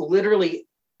is literally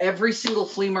every single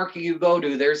flea market you go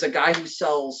to, there's a guy who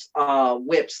sells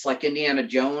whips like Indiana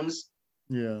Jones.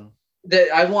 Yeah.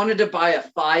 That I wanted to buy a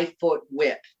 5-foot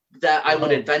whip that I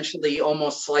would Wow. eventually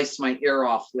almost slice my ear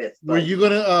off with. Were you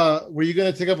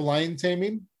gonna take up lion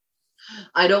taming?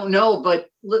 I don't know, but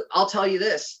look, I'll tell you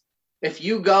this. If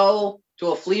you go to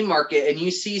a flea market and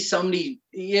you see somebody,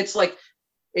 it's like,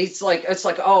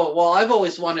 oh, well, I've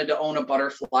always wanted to own a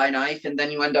butterfly knife, and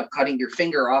then you end up cutting your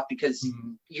finger off because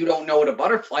you don't know what a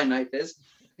butterfly knife is.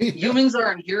 Yeah. Humans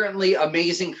are inherently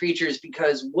amazing creatures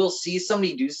because we'll see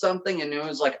somebody do something and it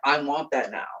was like, I want that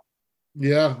now.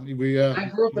 Yeah, I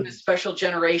grew up in a special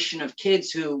generation of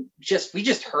kids who we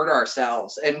just hurt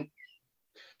ourselves. And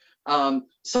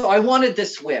so I wanted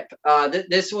this whip.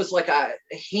 This was like a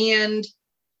hand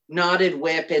knotted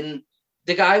whip, and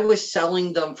the guy was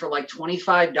selling them for like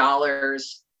 $25.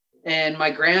 And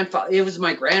it was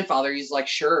my grandfather. He's like,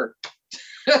 sure.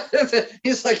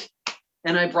 He's like,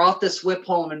 and I brought this whip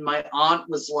home, and my aunt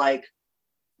was like,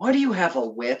 why do you have a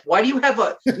whip? Why do you have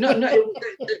no,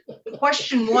 the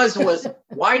question was,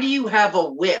 why do you have a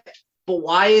whip? But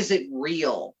why is it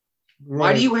real? Right.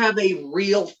 Why do you have a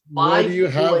real 5? Why do you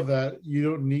have that? You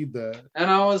don't need that.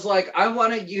 And I was like, I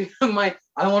want to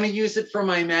use it for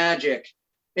my magic.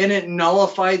 And it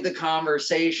nullified the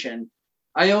conversation.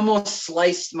 I almost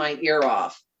sliced my ear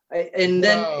off. And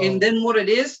then what it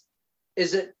is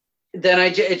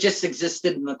it just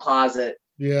existed in the closet.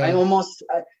 Yeah. I almost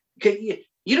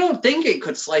you don't think it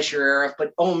could slice your ear off,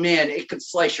 but oh man, it could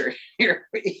slice your ear.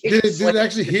 Did it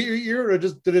actually hit your ear, or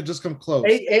did it just come close?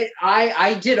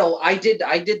 I did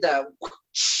the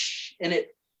and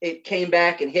it came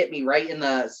back and hit me right in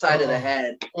the side of the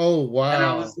head. Oh wow. And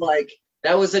I was like,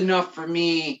 that was enough for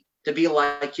me to be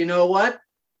like, you know what?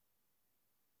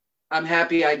 I'm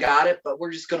happy I got it, but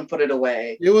we're just going to put it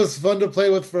away. It was fun to play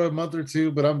with for a month or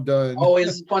two, but I'm done. Oh, it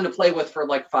was fun to play with for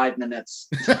like 5 minutes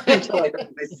until I hurt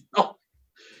myself.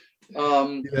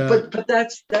 But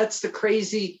that's the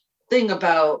crazy thing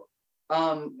about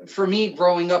for me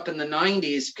growing up in the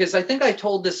 90s, because I think I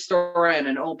told this story in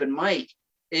an open mic,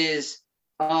 is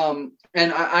and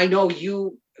I know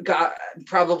you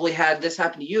probably had this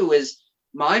happen to you, is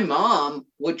my mom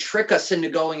would trick us into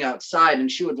going outside, and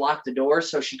she would lock the door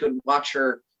so she could watch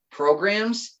her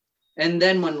programs. And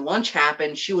then when lunch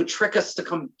happened, she would trick us to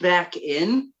come back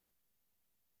in.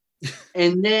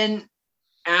 And then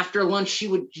after lunch, she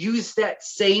would use that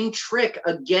same trick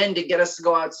again to get us to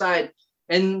go outside.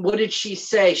 And what did she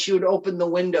say? She would open the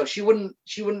window. She wouldn't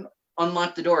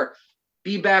unlock the door.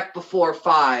 Be back before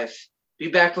 5. Be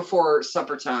back before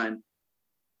supper time.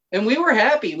 And we were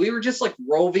happy. We were just like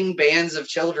roving bands of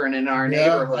children in our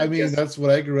neighborhood. I mean, that's what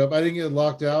I grew up. I didn't get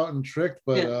locked out and tricked,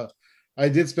 but I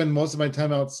did spend most of my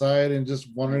time outside and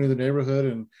just wandering the neighborhood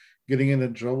and getting into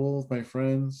trouble with my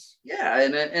friends. Yeah,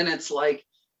 and it's like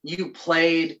you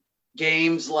played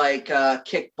games like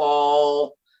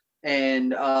kickball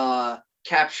and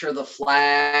capture the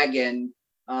flag, and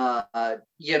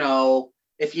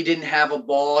if you didn't have a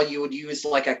ball, you would use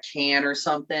like a can or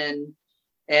something.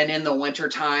 And in the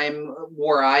wintertime,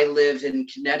 where I live in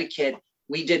Connecticut,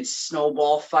 we did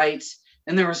snowball fights.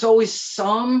 And there was always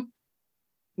some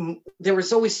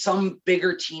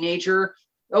bigger teenager.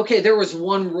 Okay, there was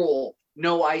one rule: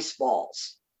 no ice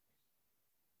balls.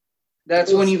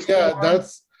 That's when you Yeah, form.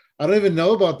 I don't even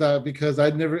know about that because I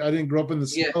didn't grow up in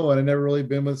the Yeah, snow and I never really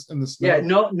been in the yeah.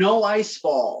 snow. No ice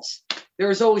balls. There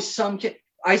was always some kid.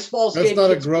 Ice balls That's gave not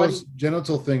a kids bloody. gross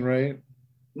genital thing, right?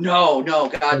 No,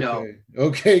 God, no.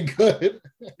 Okay. Okay, good.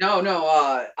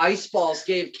 No. Ice balls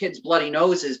gave kids bloody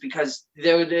noses because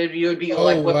you would be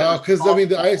like Oh whipping wow, a because I mean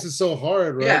the softball. ice is so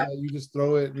hard, right? Yeah. That you just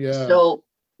throw it. Yeah. So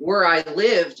where I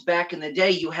lived back in the day,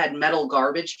 you had metal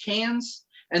garbage cans,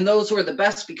 and those were the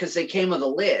best because they came with a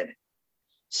lid.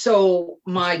 So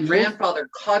my Shield? grandfather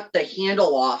cut the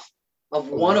handle off of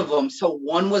Oh one wow. of them. So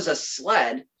one was a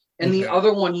sled, and the Okay.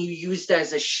 other one you used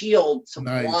as a shield to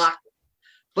Nice. block.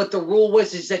 But the rule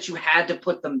was is that you had to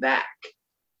put them back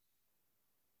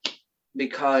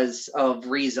because of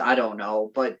reason I don't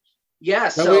know, but yeah.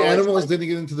 That way So it's animals like didn't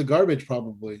get into the garbage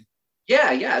probably.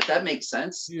 yeah, that makes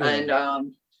sense, Yeah.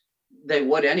 and they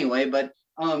would anyway, Yeah,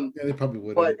 they probably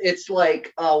but wouldn't. it's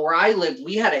like where I lived,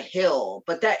 we had a hill,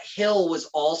 but that hill was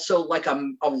also like a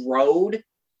road.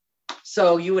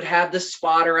 So you would have the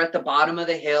spotter at the bottom of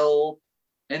the hill,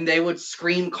 and they would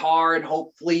scream car, and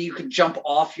hopefully you could jump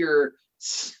off your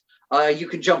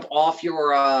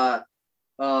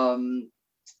um,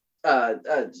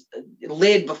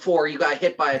 lid before you got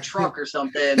hit by a truck or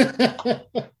something.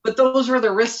 But those were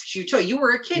the risks you took. You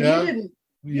were a kid, Yeah. you didn't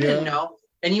Yeah. know,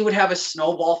 and you would have a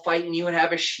snowball fight, and you would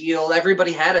have a shield.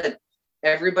 Everybody had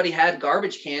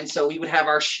garbage cans, so we would have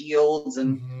our shields.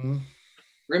 And Mm-hmm.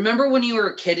 remember when you were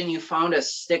a kid and you found a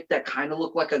stick that kind of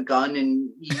looked like a gun, and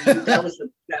that was the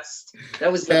best.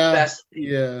 That was the Yeah. best thing.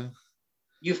 Yeah.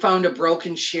 You found a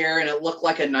broken chair and it looked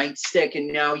like a nightstick, and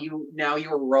now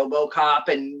you're RoboCop,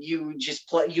 and you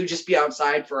just be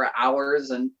outside for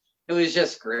hours, and it was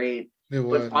just great. It But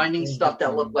was. finding It was stuff good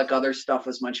that looked times. like other stuff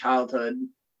was my childhood.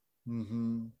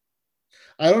 Mm-hmm.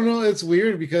 I don't know. It's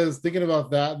weird because thinking about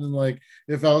that, and like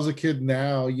if I was a kid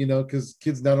now, because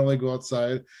kids not only go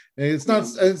outside, and it's not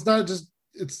just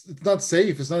it's not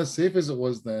safe. It's not as safe as it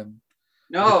was then.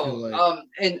 I feel No, like.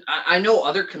 and I know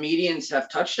other comedians have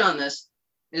touched on this,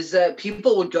 is that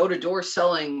people would go to doors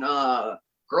selling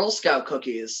Girl Scout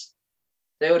cookies.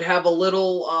 They would have a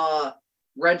little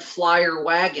red flyer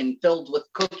wagon filled with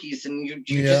cookies, and you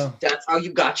just Yeah. that's how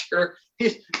you got your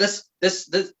this.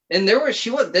 And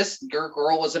this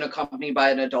girl wasn't accompanied by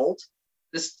an adult.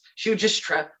 She would just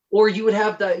try, or you would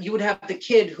have the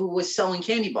kid who was selling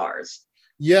candy bars.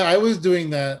 Yeah, I was doing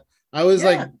that. I was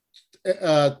like Yeah,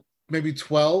 uh maybe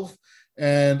 12,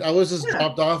 and I was just yeah,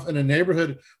 dropped off in a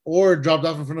neighborhood or dropped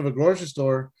off in front of a grocery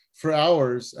store for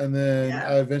hours, and then yeah.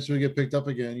 I eventually get picked up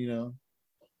again,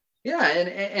 Yeah,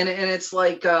 and it's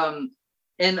like and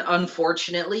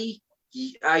unfortunately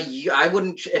I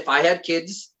wouldn't if I had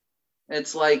kids.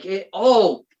 It's like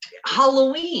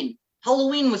Halloween.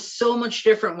 Halloween was so much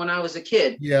different when I was a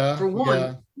kid. Yeah, For one,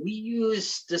 yeah. we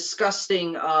used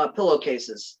disgusting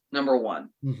pillowcases. Number one,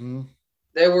 Mm-hmm.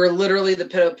 they were literally the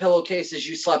pillowcases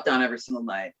you slept on every single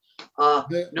night.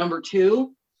 Number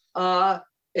two,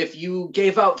 if you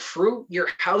gave out fruit, your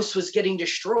house was getting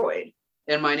destroyed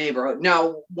in my neighborhood.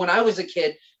 Now, when I was a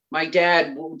kid, my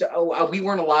dad, we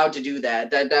weren't allowed to do that.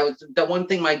 That was the one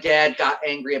thing my dad got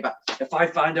angry about. If I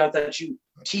find out that you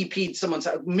TP'd someone's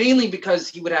house, mainly because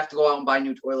he would have to go out and buy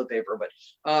new toilet paper.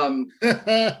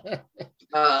 That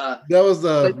Uh, was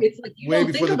but the it's like you way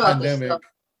don't before think the about this pandemic. stuff.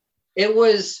 It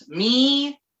was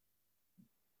me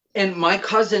and my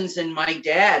cousins and my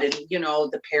dad, and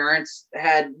the parents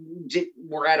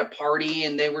were at a party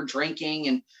and they were drinking,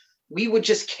 and we would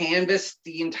just canvass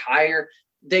the entire.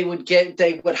 They would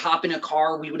hop in a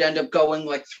car. We would end up going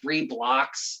like 3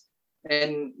 blocks,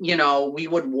 and we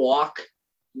would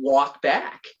walk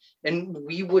back, and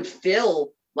we would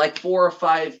fill like 4 or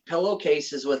 5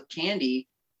 pillowcases with candy.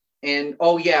 And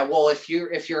oh yeah, well, if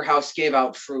your house gave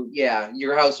out fruit, yeah,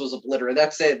 your house was obliterated.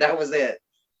 That's it. That was it.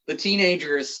 The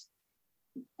teenagers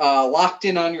locked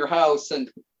in on your house, and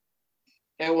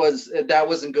that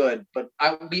wasn't good. But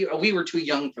we were too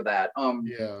young for that.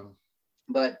 Yeah.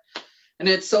 But and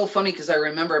it's so funny because I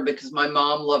remember because my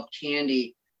mom loved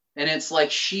candy, and it's like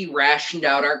she rationed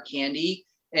out our candy,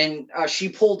 and she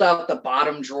pulled out the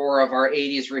bottom drawer of our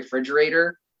 '80s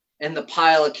refrigerator, and the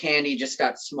pile of candy just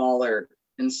got smaller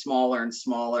and smaller and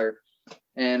smaller.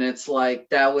 And it's like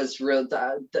that was real.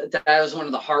 That was one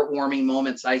of the heartwarming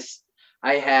moments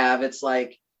I have. It's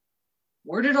like,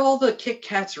 where did all the Kit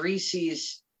Kats,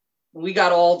 Reese's? We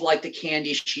got all of, like the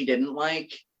candy she didn't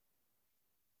like,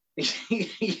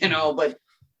 But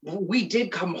we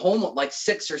did come home with like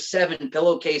 6 or 7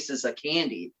 pillowcases of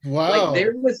candy. Like Wow.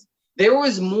 there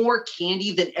was more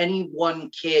candy than any one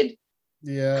kid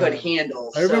could Yeah.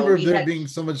 handle. I So remember we there had, being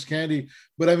so much candy,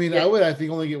 but I mean, yeah, I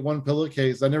think only get one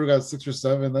pillowcase. I never got 6 or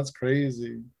 7. That's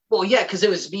crazy. well, yeah, because it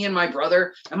was me and my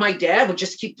brother, and my dad would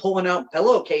just keep pulling out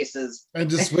pillowcases. And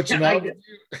just switch them And out with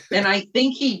and I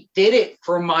think he did it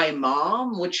for my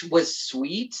mom, which was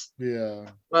sweet. you. Yeah.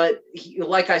 But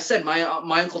like I said, my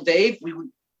uncle Dave,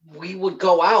 we would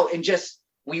go out and just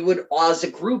we would as a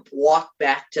group walk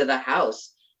back to the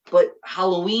house. But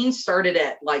Halloween started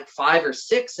at like 5 or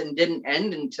 6 and didn't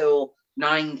end until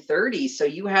 9:30. So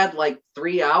you had like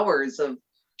 3 hours of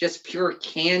just pure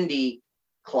candy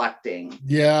collecting.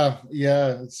 Yeah,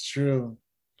 yeah, it's true.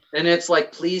 And it's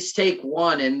like, please take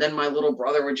one. And then my little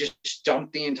brother would just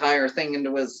dump the entire thing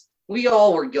into his. We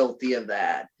all were guilty of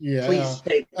that. Yeah. Please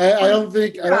take I one. don't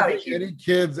think Get I don't out of think here. any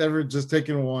kids ever just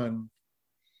taken one.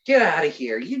 Get out of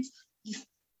here.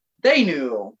 They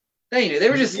knew. They knew. They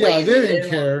were just Yeah, lazy. they didn't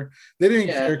care. They didn't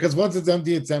Yeah. care because once it's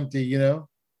empty, you know?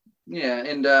 Yeah.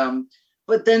 And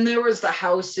but then there was the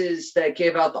houses that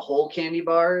gave out the whole candy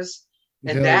bars.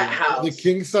 And Hell that yeah. house, The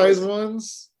king size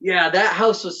ones. yeah, that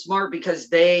house was smart because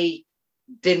they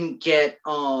didn't get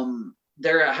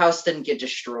their house didn't get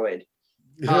destroyed.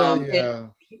 Hell And yeah.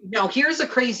 now here's a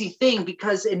crazy thing,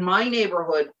 because in my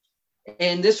neighborhood,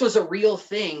 and this was a real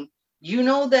thing, you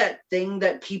know, that thing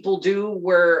that people do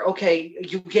where, okay,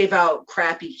 you gave out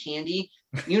crappy candy.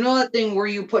 You know that thing where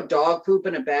you put dog poop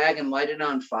in a bag and light it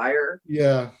on fire?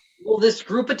 Yeah. Well, this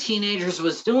group of teenagers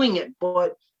was doing it,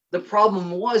 but the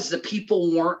problem was the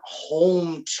people weren't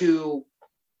home to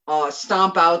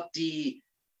stomp out the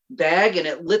bag, and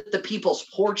it lit the people's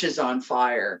porches on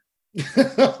fire.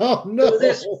 Oh no. So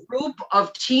this group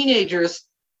of teenagers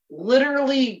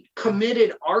literally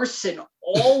committed arson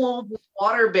all over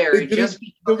Waterbury just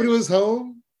because Nobody was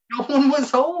home. no one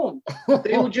was home.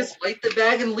 They would just light the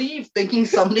bag and leave, thinking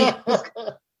somebody.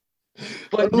 But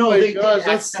Oh no, my they gosh, did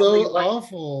that's accidentally so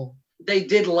awful. they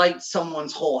did light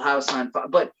someone's whole house on fire.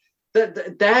 But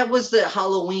that was the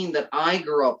Halloween that I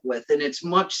grew up with, and it's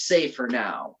much safer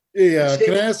now. Yeah.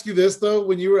 Can I ask you this though?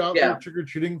 When you were out there Yeah. trick or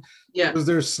treating, Yeah. was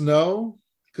there snow?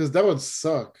 Because that would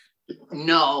suck.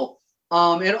 No.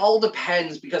 It all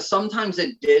depends, because sometimes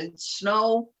it did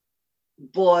snow,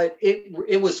 but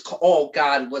it was, oh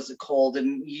God, was it cold?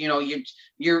 And you know,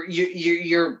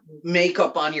 your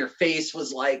makeup on your face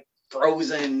was like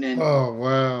frozen, and Oh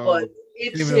wow. but Can't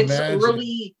it's even imagine.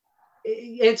 really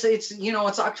it's you know,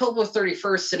 it's October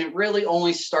 31st, and it really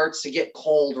only starts to get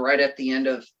cold right at the end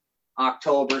of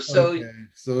October. So Okay.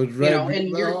 So it's you know, and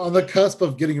you're on the cusp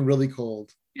of getting really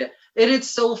cold. yeah, and it's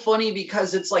so funny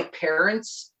because it's like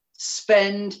parents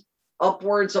spend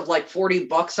upwards of like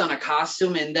 $40 on a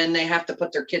costume, and then they have to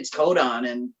put their kid's coat on.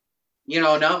 And you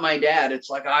know, not my dad. It's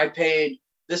like, I paid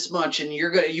this much, and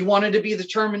you wanted to be the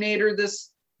Terminator.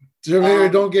 This Terminator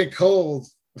don't get cold.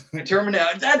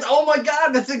 Terminator. That's, oh my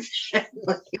God, that's exactly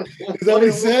Is that what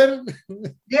he said?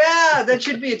 Yeah, that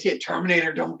should be a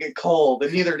Terminator. Don't get cold,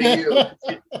 and neither do you.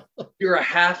 You're a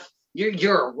half.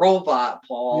 You're a robot,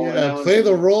 Paul. Yeah, play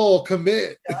the role,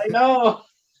 commit. I know.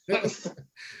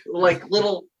 Like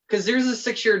little, because there's a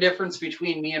 6-year difference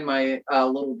between me and my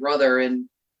little brother, and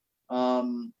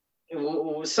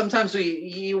sometimes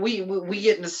we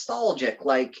get nostalgic.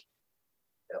 Like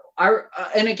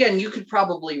and again, you could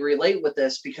probably relate with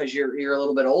this because you're a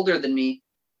little bit older than me.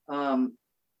 I'm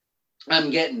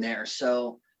getting there.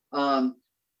 So I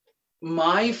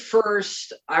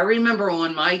remember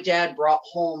when my dad brought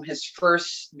home his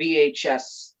first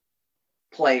VHS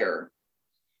player,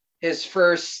 his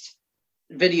first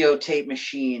videotape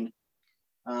machine.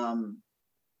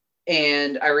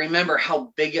 And I remember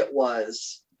how big it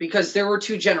was, because there were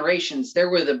 2 generations. There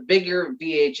were the bigger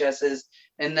VHSs,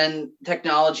 and then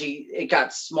technology, it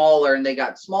got smaller, and they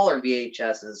got smaller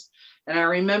VHSs. And I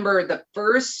remember the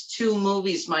first 2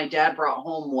 movies my dad brought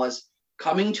home was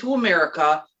Coming to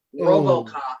America,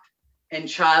 RoboCop, and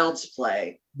Child's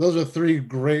Play. Those are 3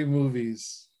 great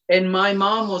movies. And my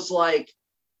mom was like,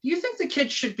 "You think the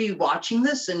kids should be watching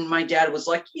this?" And my dad was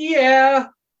like, "Yeah,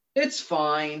 it's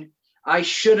fine. I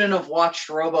shouldn't have watched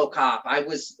RoboCop.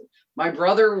 My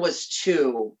brother was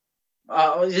 2.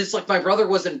 It's like my brother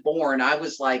wasn't born. I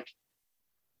was like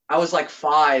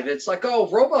 5. It's like, oh,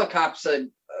 RoboCop's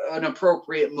an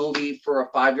appropriate movie for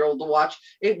a 5-year-old to watch.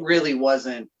 It really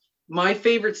wasn't. My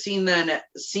favorite scene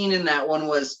in that one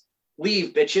was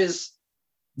 "Leave, bitches."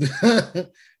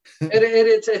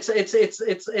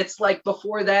 It's like,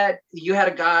 before that, you had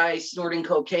a guy snorting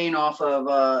cocaine off of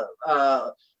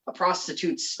a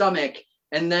prostitute's stomach,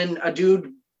 and then a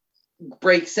dude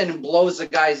breaks in and blows a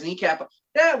guy's kneecap.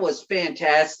 That was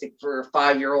fantastic for a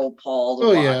 5-year-old Paul to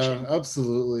watch. Yeah,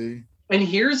 absolutely. And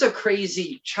here's a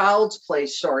crazy Child's Play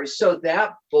story. So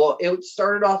that book, it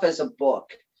started off as a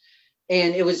book,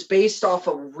 and it was based off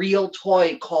a real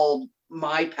toy called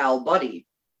My Pal Buddy.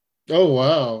 Oh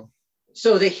wow.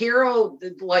 So the hero,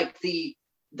 like the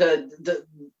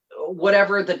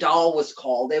whatever the doll was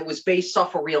called, it was based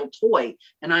off a real toy,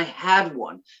 and I had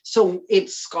one. So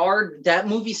that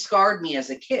movie scarred me as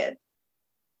a kid.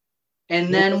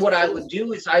 And then what I would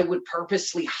do is I would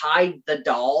purposely hide the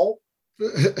doll.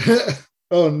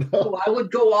 Oh no. So I would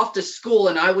go off to school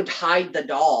and I would hide the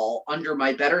doll under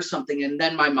my bed or something, and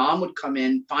then my mom would come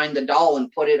in, find the doll,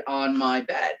 and put it on my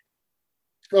bed.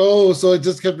 Oh, so it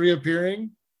just kept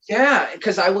reappearing? Yeah,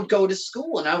 because I would go to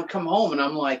school and I would come home and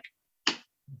I'm like,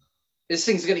 this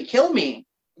thing's gonna kill me.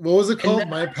 What was it called?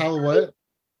 My Pal what?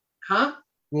 Huh?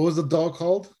 What was the doll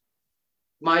called?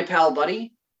 My Pal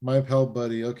Buddy. My Pal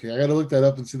Buddy. Okay, I gotta look that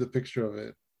up and see the picture of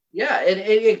it. Yeah,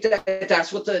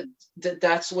 that's what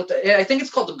I think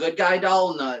it's called the Good Guy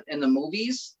doll in the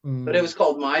movies, but it was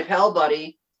called My Pal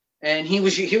Buddy, and he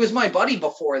was my buddy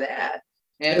before that.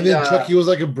 And then Chucky was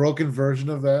like a broken version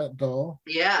of that doll.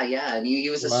 Yeah, and he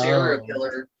was a serial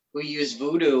killer who used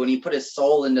voodoo, and he put his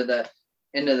soul into the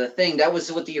thing. That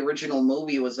was what the original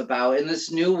movie was about. And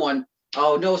this new one,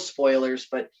 oh, no spoilers,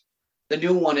 but the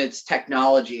new one, it's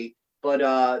technology.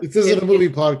 But this isn't a movie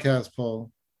podcast,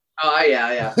 Paul. Oh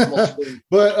yeah.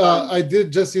 But I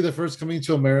did just see the first Coming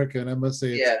to America, and I must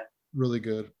say it's really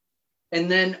good. And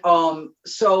then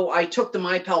so I took the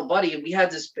My Pal Buddy, and we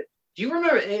had this. Do you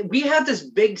remember? We had this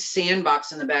big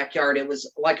sandbox in the backyard. It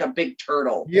was like a big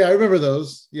turtle. Yeah, I remember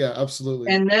those. Yeah,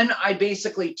 absolutely. And then I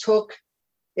basically took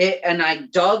it and I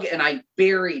dug and I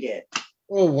buried it.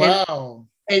 Oh wow!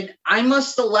 And I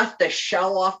must have left the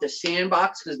shell off the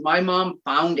sandbox because my mom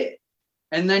found it,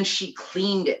 and then she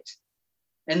cleaned it,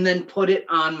 and then put it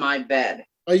on my bed.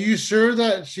 Are you sure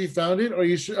that she found it, or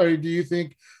or do you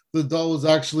think the doll was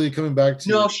actually coming back to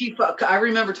you? No, I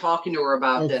remember talking to her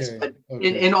about this, but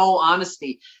in all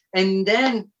honesty. And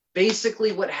then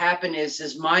basically what happened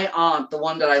is my aunt, the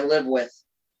one that I live with,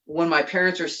 when my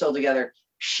parents were still together,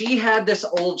 she had this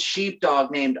old sheepdog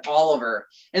named Oliver.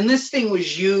 And this thing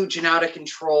was huge and out of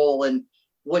control and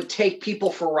would take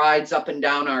people for rides up and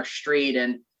down our street.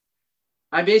 And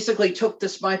I basically took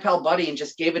this My Pal Buddy and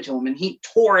just gave it to him, and he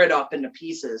tore it up into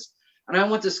pieces. And I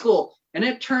went to school, and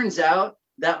it turns out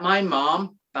that my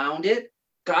mom found it,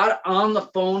 got on the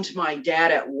phone to my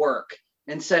dad at work,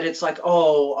 and said it's like,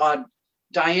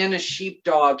 Diana's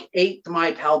sheepdog ate the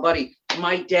My Pal Buddy.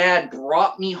 My dad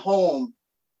brought me home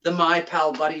the My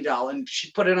Pal Buddy doll, and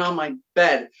she put it on my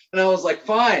bed. And I was like,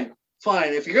 fine.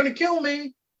 If you're going to kill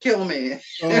me, kill me.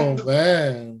 Oh,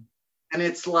 man. And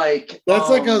it's like that's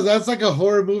like a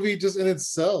horror movie just in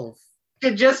itself.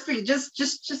 It just me,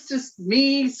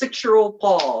 6-year-old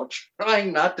Paul,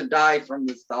 trying not to die from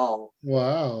this doll.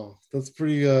 Wow, that's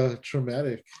pretty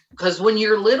traumatic. Because when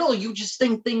you're little, you just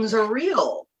think things are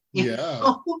real. You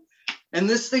know? And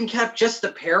this thing kept just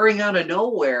appearing out of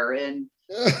nowhere, and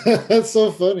that's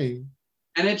so funny.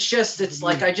 And it's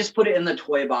like I just put it in the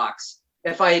toy box.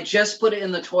 If I had just put it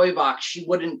in the toy box, she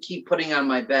wouldn't keep putting it on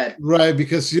my bed. Right,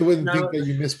 because she wouldn't think that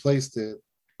you misplaced it.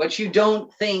 But you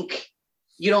don't think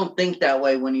that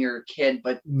way when you're a kid.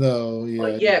 But no,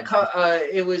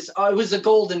 it was a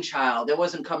golden child. It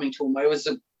wasn't Coming to him. It was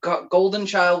a golden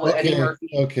child with Eddie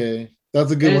Murphy. Okay, that's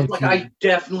a good one. Like, I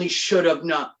definitely should have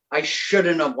not. I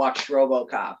shouldn't have watched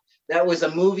RoboCop. That was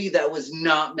a movie that was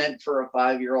not meant for a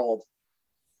 5-year-old.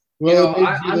 Well,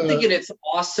 I'm thinking it's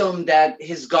awesome that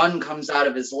his gun comes out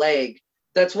of his leg.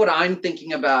 That's what I'm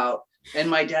thinking about. And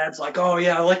my dad's like, oh,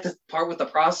 yeah, I like the part with the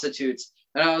prostitutes.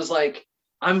 And I was like,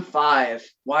 I'm 5.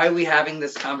 Why are we having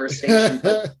this conversation?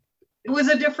 It was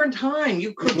a different time.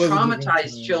 You could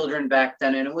traumatize children back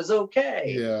then, and it was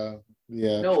okay.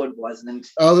 Yeah. No, it wasn't.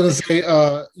 I was going to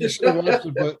say, you should have watched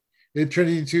it, but it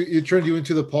turned you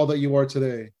into the Paul that you are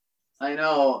today. I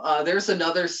know. There's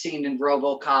another scene in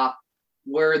RoboCop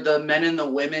where the men and the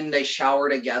women, they shower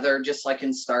together, just like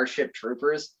in Starship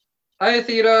Troopers. Hi,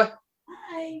 Theta.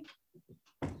 Hi.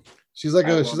 She's like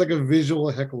a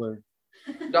visual heckler.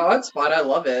 No, that's fine. I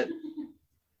love it.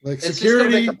 Like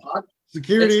security.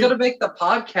 Security. It's gonna make the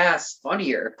podcast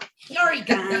funnier. Sorry,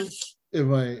 guys.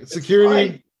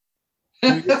 Security.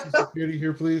 Can you get some security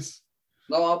here, please?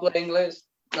 No habla English.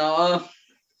 No.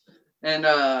 And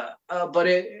but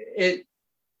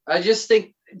I just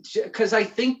think, because I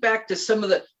think back to some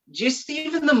of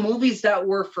even the movies that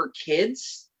were for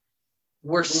kids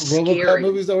were scary. RoboCop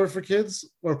movies that were for kids,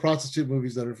 or prostitute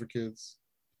movies that are for kids?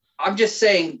 I'm just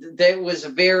saying there was a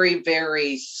very,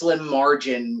 very slim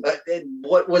margin.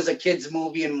 What was a kid's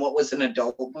movie and what was an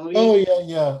adult movie? Oh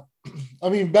yeah. I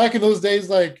mean, back in those days,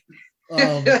 like,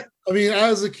 I mean,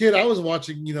 as a kid, I was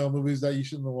watching, movies that you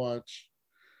shouldn't watch.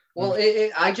 Well,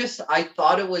 I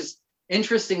thought it was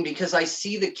interesting because I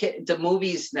see the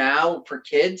movies now for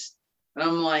kids, and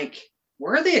I'm like,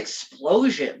 where are the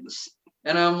explosions?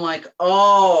 And I'm like,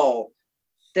 oh,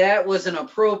 that wasn't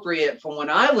appropriate from when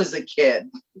I was a kid.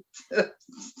 But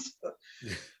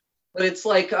it's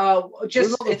like,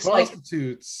 it's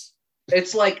prostitutes.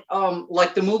 like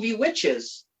the movie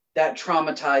Witches that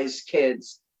traumatized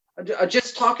kids.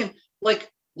 Just talking,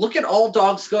 like, look at All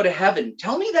Dogs Go to Heaven.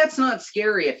 Tell me that's not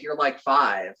scary if you're like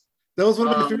 5. That was one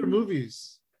of my favorite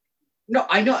movies. No,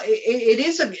 I know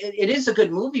it is a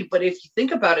good movie, but if you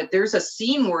think about it, there's a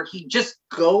scene where he just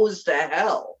goes to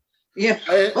hell. Yeah,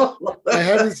 I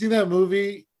haven't seen that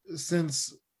movie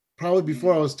since probably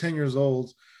before I was 10 years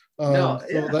old. So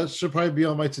that should probably be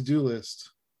on my to-do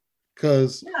list,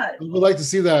 because I would like to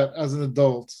see that as an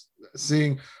adult,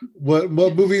 seeing what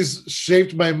movies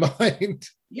shaped my mind.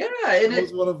 Yeah, and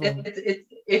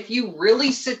if you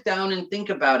really sit down and think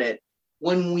about it,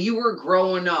 when we were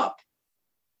growing up,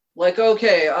 like,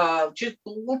 okay,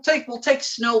 we'll take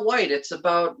Snow White. It's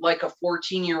about like a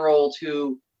 14-year-old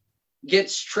who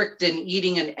gets tricked in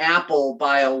eating an apple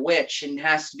by a witch and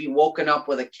has to be woken up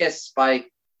with a kiss by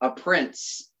a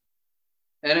prince.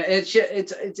 And it's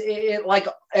like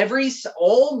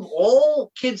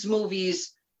all kids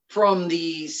movies from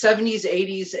the 70s,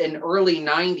 80s, and early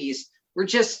 90s were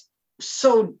just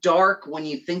so dark when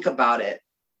you think about it.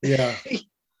 Yeah.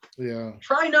 Yeah.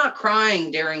 Try not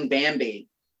crying during Bambi.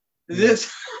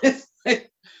 This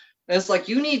it's like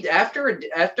you need after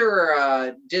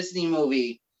a Disney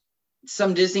movie,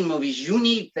 some Disney movies, you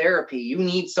need therapy. You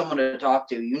need someone to talk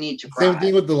to. You need to cry. Same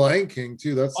thing with The Lion King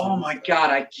too. Oh my God,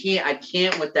 I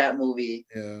can't with that movie.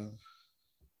 Yeah.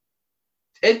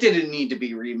 It didn't need to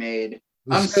be remade.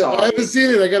 I'm sorry. I haven't seen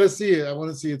it. I gotta see it. I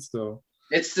want to see it still.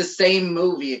 It's the same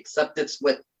movie, except it's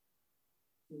with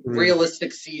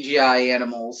realistic CGI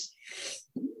animals.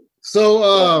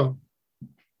 So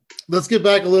let's get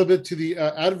back a little bit to the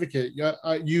Advocate.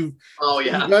 You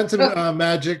got into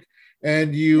magic,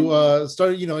 and you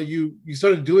started. You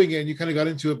started doing it, and you kind of got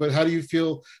into it. But how do you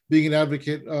feel being an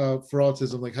advocate for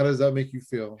autism? Like, how does that make you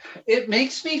feel? It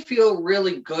makes me feel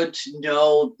really good to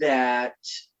know that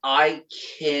I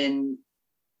can.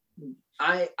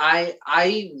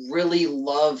 I really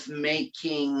love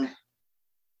making.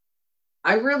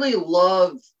 I really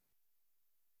love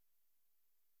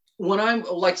when I'm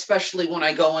like, especially when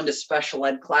I go into special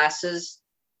ed classes,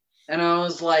 and I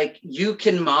was like, you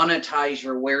can monetize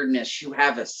your weirdness. You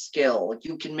have a skill. Like,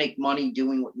 you can make money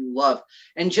doing what you love.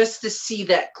 And just to see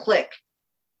that click,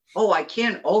 oh, I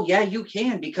can. Oh, yeah, you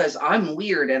can, because I'm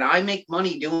weird and I make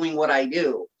money doing what I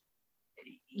do.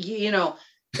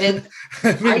 And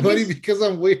I make money because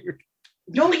I'm weird.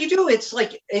 No, you do. It's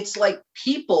like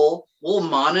people will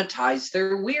monetize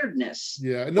their weirdness.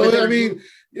 Yeah. No, I mean,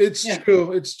 it's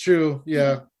true. It's true.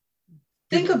 Yeah.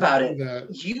 Think about it.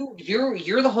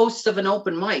 You're the host of an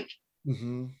open mic.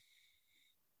 Mm-hmm.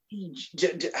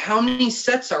 How many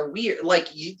sets are weird? Like,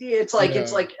 it's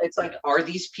like, are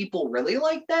these people really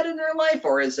like that in their life,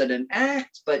 or is it an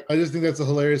act? But I just think that's a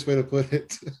hilarious way to put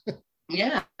it.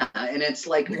 Yeah, and it's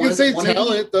like you can say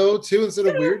talent though too instead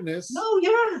of weirdness. No,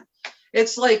 yeah,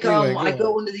 it's like I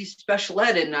go into these special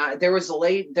ed, and there was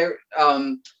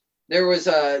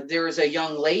a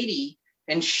young lady,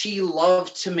 and she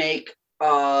loved to make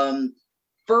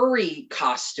furry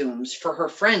costumes for her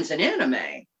friends in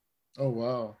anime. Oh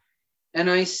wow! And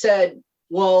I said,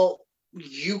 well,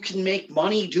 you can make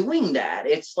money doing that.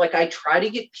 It's like I try to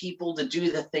get people to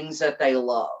do the things that they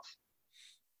love,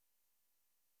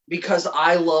 because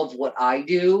I love what I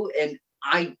do, and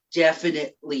I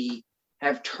definitely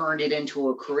have turned it into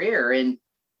a career. And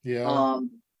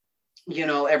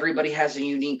everybody has a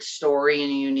unique story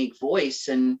and a unique voice,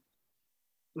 and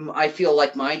I feel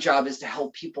like my job is to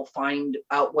help people find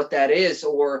out what that is,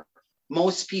 or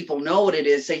most people know what it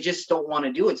is, they just don't want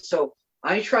to do it. So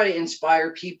I try to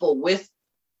inspire people with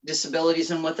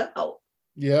disabilities and without.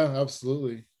 Yeah,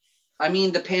 absolutely. I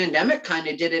mean, the pandemic kind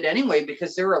of did it anyway,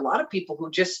 because there were a lot of people who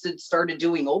just started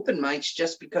doing open mics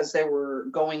just because they were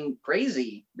going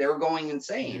crazy. They were going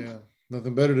insane. Yeah,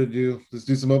 nothing better to do. Just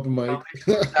do some open mic.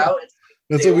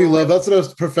 That's what we love. That's what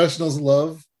us professionals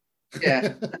love.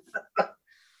 Yeah.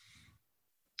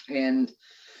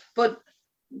 But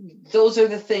those are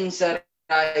the things that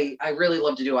I really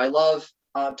love to do. I love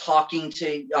talking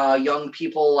to young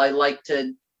people. I like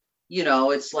to,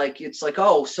 it's like,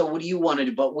 oh, so what do you want to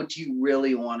do? But what do you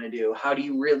really want to do? How do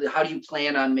you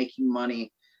plan on making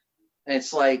money? And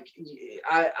it's like,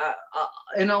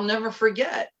 and I'll never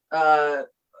forget,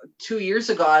 2 years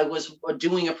ago, I was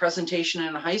doing a presentation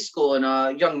in high school, and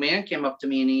a young man came up to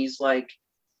me and he's like,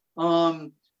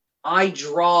 I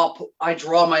draw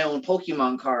my own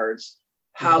Pokemon cards.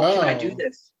 How can I do Wow.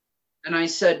 this? And I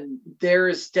said, there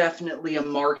is definitely a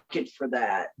market for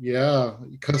that. Yeah.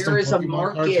 There Custom is a Pokemon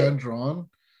cards market. hand drawn.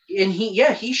 And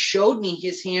he showed me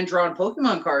his hand-drawn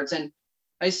Pokemon cards. And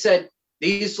I said,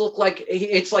 these look like,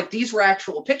 it's like these were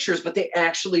actual pictures, but they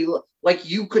actually look like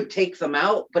you could take them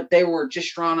out, but they were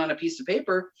just drawn on a piece of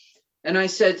paper. And I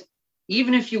said,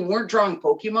 even if you weren't drawing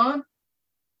Pokemon,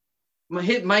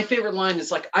 my favorite line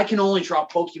is like, I can only draw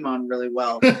Pokemon really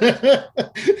well.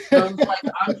 I'm like,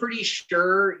 I'm pretty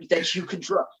sure that you could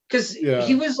draw, because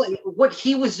he was like, what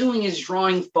he was doing is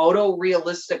drawing photo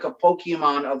realistic of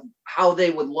Pokemon, of how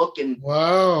they would look in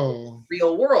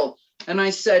real world. And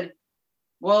I said,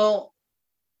 well,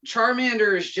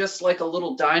 Charmander is just like a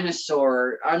little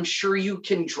dinosaur. I'm sure you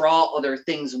can draw other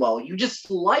things well. You just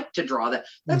like to draw that.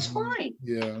 That's fine.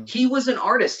 Yeah. He was an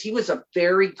artist. He was a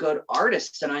very good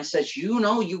artist. And I said,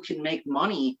 you can make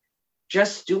money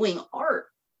just doing art.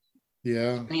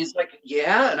 Yeah. And he's like,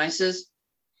 yeah. And I says,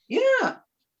 yeah.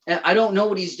 And I don't know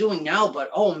what he's doing now,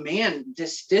 but oh man,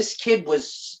 this kid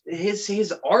was,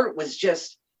 his art was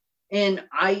just, and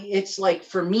it's like,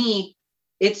 for me,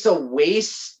 it's a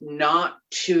waste not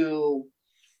to.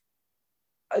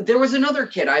 There was another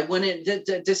kid. I went in,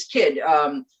 this kid,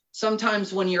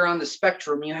 sometimes when you're on the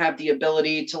spectrum, you have the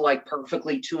ability to like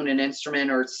perfectly tune an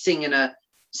instrument or sing in a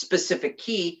specific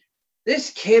key. This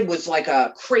kid was like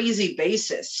a crazy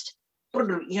bassist.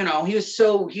 You know, he was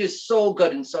so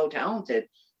good and so talented.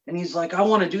 And he's like, I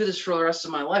want to do this for the rest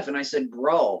of my life. And I said,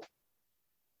 bro,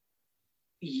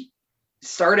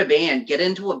 start a band, get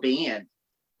into a band.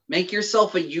 Make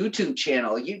yourself a YouTube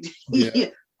channel.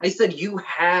 I said, you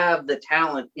have the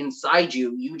talent inside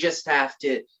you. You just have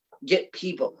to get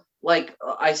people. Like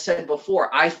I said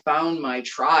before, I found my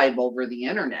tribe over the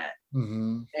internet.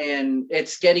 Mm-hmm. And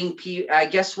it's getting people. I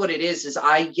guess what it is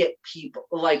I get people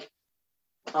like,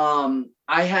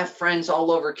 I have friends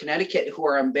all over Connecticut who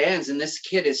are in bands, and this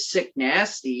kid is sick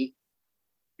nasty.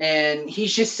 And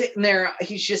he's just sitting there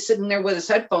with his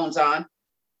headphones on.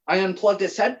 I unplugged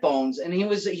his headphones, and he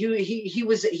was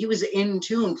in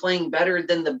tune, playing better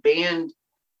than the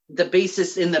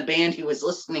bassist in the band he was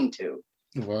listening to.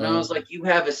 Wow. And I was like, you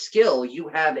have a skill. You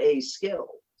have a skill.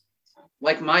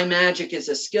 Like my magic is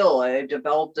a skill. I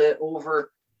developed it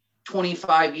over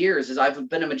 25 years. As I've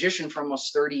been a magician for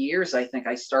almost 30 years. I think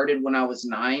I started when I was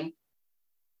 9.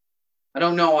 I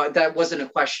don't know. That wasn't a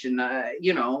question,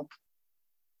 you know,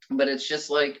 but it's just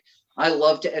like, I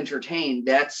love to entertain.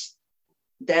 That's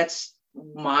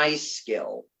my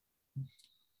skill.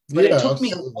 But it took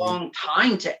me a long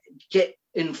time to get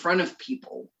in front of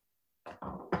people.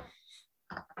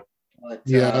 But,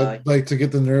 I'd like to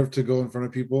get the nerve to go in front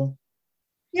of people.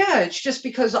 Yeah, it's just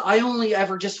because I only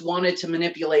ever just wanted to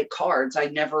manipulate cards. I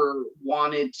never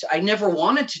wanted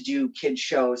to do kid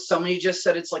shows. Somebody just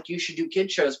said, it's like, you should do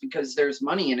kid shows because there's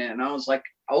money in it. And I was like,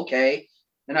 okay.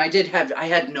 And I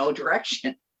had no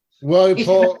direction. Well,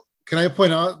 Paul, can I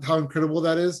point out how incredible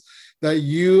that is? That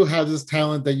you have this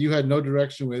talent that you had no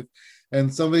direction with,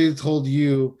 and somebody told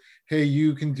you, hey,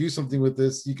 you can do something with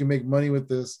this, you can make money with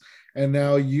this. And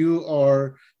now you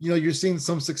are, you're seeing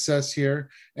some success here,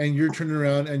 and you're turning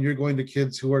around and you're going to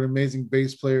kids who are an amazing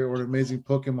bass player or an amazing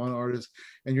Pokemon artist,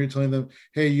 and you're telling them,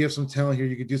 hey, you have some talent here,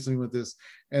 you could do something with this.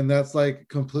 And that's like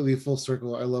completely full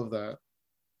circle. I love that.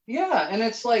 Yeah. And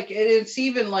it's like, it's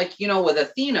even like, with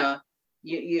Athena,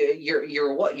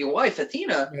 your wife,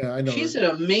 Athena, yeah, I know she's her.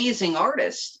 An amazing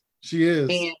artist. She is.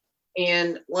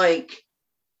 And like,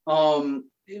 my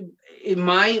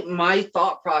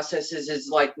thought process is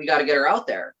like, we got to get her out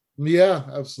there. Yeah,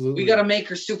 absolutely. We got to make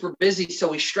her super busy so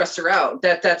we stress her out.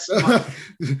 That's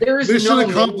there is mission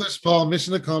accomplished, Paul.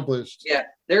 Mission accomplished. Yeah,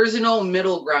 there's no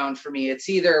middle ground for me. It's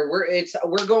either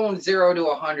we're going 0 to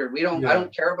 100. I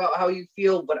don't care about how you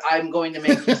feel, but I'm going to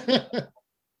make you.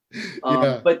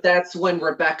 But that's when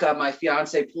Rebecca, my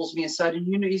fiance, pulls me aside, and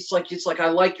it's like I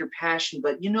like your passion,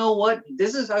 but you know what?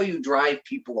 This is how you drive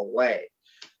people away.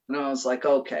 And I was like,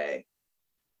 okay.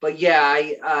 But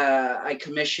yeah, I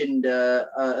commissioned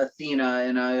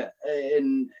Athena,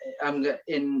 and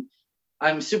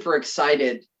I'm super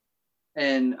excited,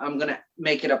 and I'm gonna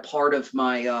make it a part of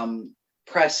my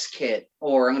press kit,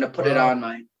 or I'm gonna put it on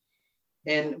my.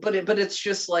 But it's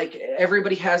just like,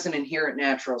 everybody has an inherent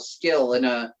natural skill, and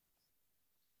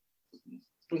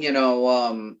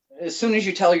as soon as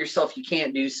you tell yourself you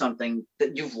can't do something,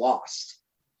 that you've lost.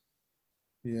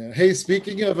 Yeah. Hey,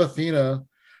 speaking of Athena,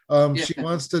 she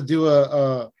wants to do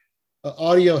a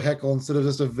audio heckle instead of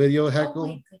just a video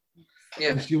heckle.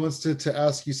 Yeah. She wants to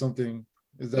ask you something.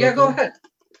 Is that Yeah, okay? go ahead.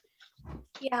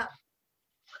 Yeah.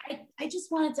 I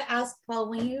just wanted to ask, Paul,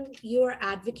 when you are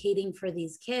advocating for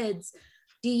these kids,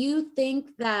 do you think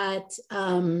that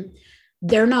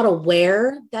they're not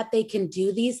aware that they can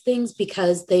do these things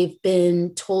because they've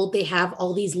been told they have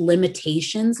all these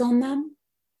limitations on them?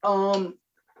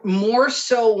 More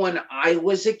so when I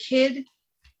was a kid.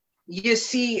 You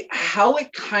see, how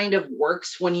it kind of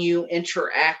works when you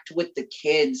interact with the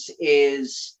kids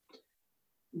is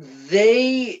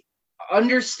they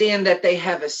understand that they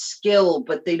have a skill,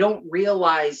 but they don't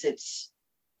realize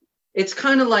it's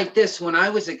kind of like this. When I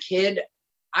was a kid,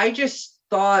 I just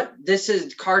thought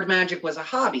card magic was a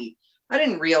hobby. I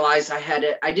didn't realize I had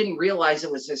it. I didn't realize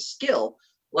it was a skill.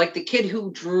 Like the kid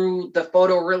who drew the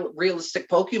realistic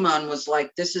Pokemon was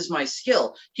like, this is my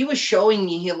skill. He was showing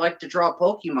me he liked to draw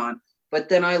Pokemon. But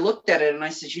then I looked at it and I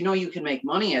said, you can make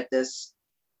money at this.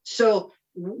 So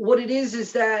what it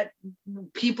is that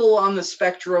people on the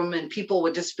spectrum and people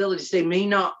with disabilities, they may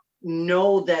not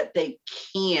know that they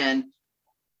can,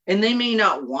 and they may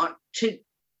not want to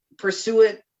pursue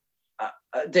it.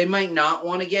 They might not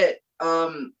want to get,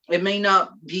 it may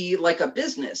not be like a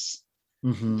business,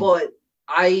 but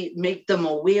I make them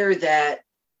aware that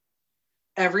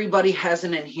everybody has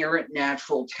an inherent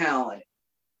natural talent,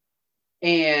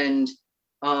 and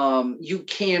you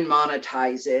can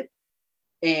monetize it.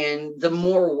 And the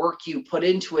more work you put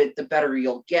into it, the better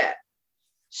you'll get.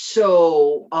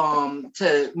 So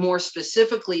to more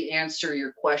specifically answer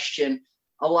your question,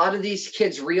 a lot of these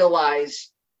kids realize,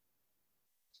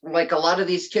 like, a lot of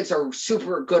these kids are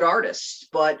super good artists,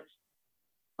 but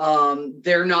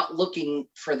they're not looking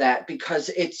for that because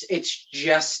it's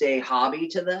just a hobby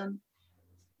to them.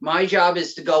 My job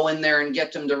is to go in there and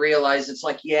get them to realize it's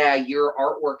like, yeah, your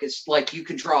artwork is like, you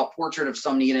could draw a portrait of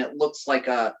somebody and it looks like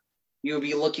you would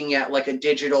be looking at like a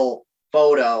digital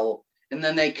photo, and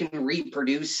then they can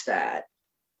reproduce that.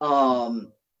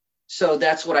 So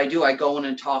that's what I do. I go in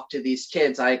and talk to these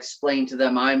kids. I explain to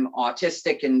them I'm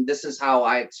autistic and this is how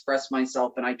I express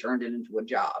myself, and I turned it into a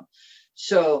job.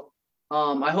 So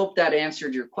I hope that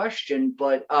answered your question,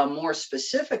 but more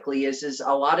specifically is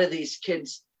a lot of these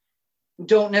kids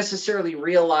don't necessarily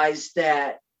realize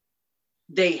that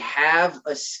they have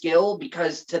a skill,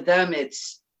 because to them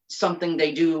it's something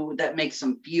they do that makes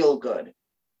them feel good.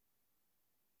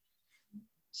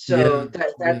 So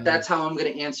that's how I'm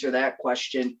going to answer that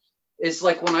question. It's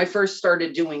like when I first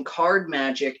started doing card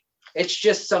magic, it's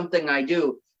just something I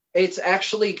do. It's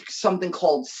actually something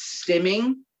called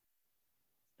stimming.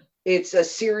 It's a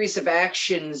series of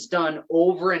actions done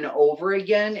over and over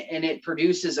again, and it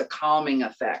produces a calming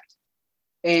effect.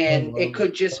 And it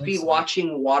could just be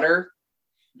watching water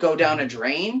go down a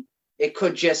drain. It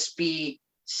could just be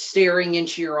staring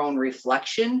into your own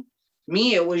reflection.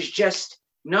 Me, it was just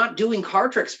not doing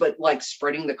card tricks, but like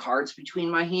spreading the cards between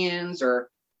my hands or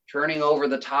turning over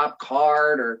the top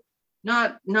card, or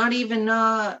not even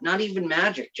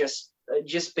magic,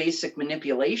 just basic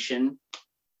manipulation.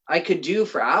 I could do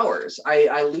for hours.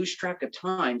 I lose track of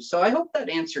time. So I hope that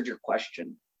answered your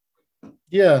question.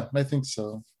 Yeah, I think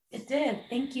so. It did.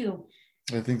 Thank you.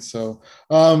 I think so.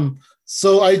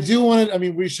 So I do want to, I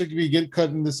mean, we should be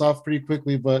cutting this off pretty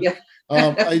quickly, but yeah.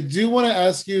 I do want to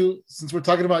ask you, since we're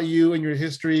talking about you and your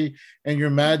history and your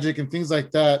magic and things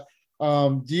like that,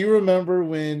 do you remember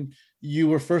when you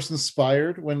were first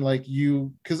inspired, when like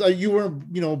because you were,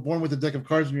 born with a deck of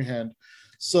cards in your hand.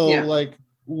 So like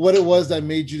what it was that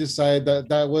made you decide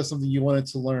that was something you wanted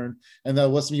to learn and that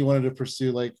was something you wanted to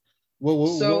pursue? Like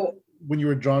what when you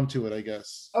were drawn to it, I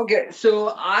guess. Okay,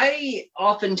 so I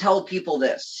often tell people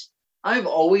this. I've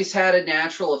always had a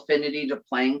natural affinity to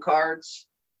playing cards.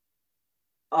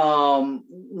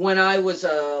 When I was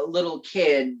a little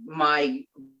kid, my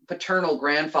paternal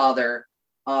grandfather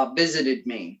visited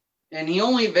me, and he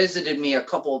only visited me a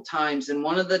couple of times. And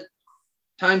one of the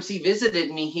times he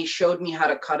visited me, he showed me how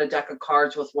to cut a deck of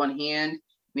cards with one hand, and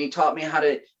he taught me how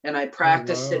to, and I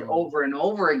practiced it over and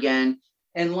over again.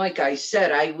 And like I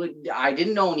said, I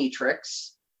didn't know any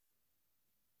tricks.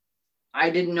 I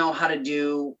didn't know how to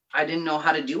do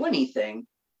anything.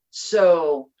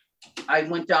 So I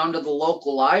went down to the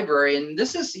local library, and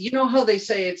this is, how they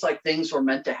say it's like things were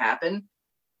meant to happen.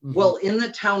 Mm-hmm. Well, in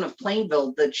the town of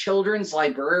Plainville, the children's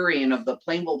librarian of the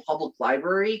Plainville Public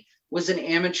Library was an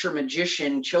amateur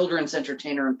magician, children's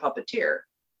entertainer, and puppeteer.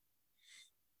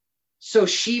 So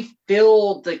she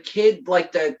filled the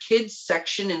kids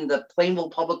section in the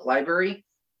Plainville Public Library.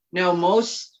 Now,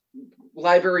 most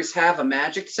libraries have a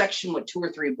magic section with 2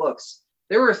 or 3 books.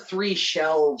 There were 3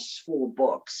 shelves full of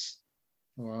books.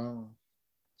 Wow.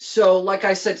 So, like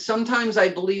I said, sometimes I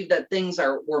believe that things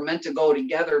were meant to go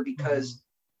together because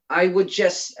I would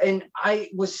just, and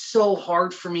I was so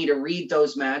hard for me to read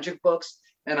those magic books,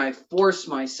 and I forced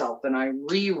myself and I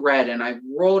reread and I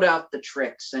wrote out the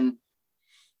tricks. And,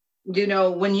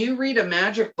 when you read a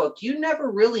magic book, you never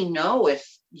really know if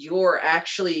you're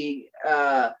actually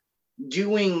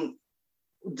doing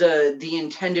the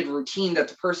intended routine that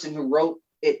the person who wrote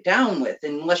it down with,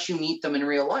 unless you meet them in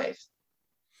real life.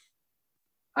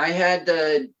 I had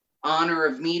the honor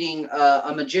of meeting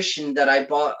a magician that I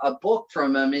bought a book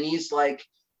from him, and he's like,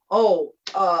 "Oh,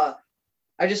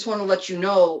 I just want to let you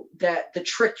know that the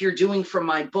trick you're doing from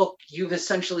my book, you've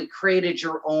essentially created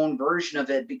your own version of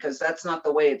it, because that's not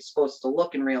the way it's supposed to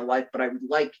look in real life, but I would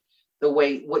like the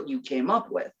way what you came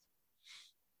up with."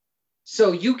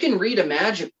 So you can read a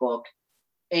magic book,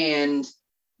 and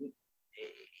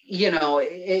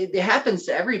it happens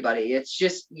to everybody. It's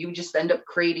just, you just end up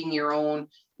creating your own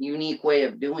unique way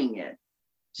of doing it.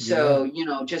 So,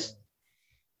 just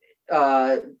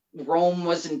Rome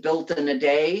wasn't built in a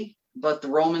day, but the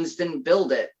Romans didn't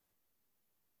build it.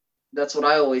 That's what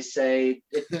I always say.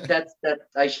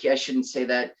 I shouldn't say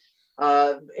that.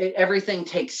 Everything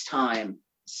takes time.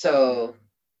 So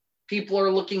people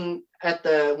are looking at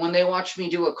when they watch me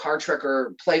do a card trick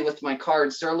or play with my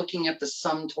cards, they're looking at the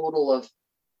sum total of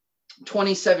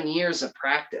 27 years of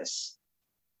practice.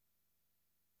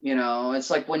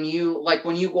 It's like when you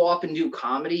go up and do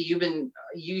comedy,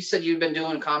 you said you've been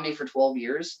doing comedy for 12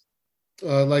 years.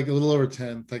 Like a little over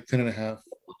 10, like 10 and a half.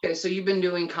 Okay, so you've been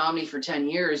doing comedy for 10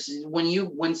 years.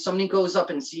 When somebody goes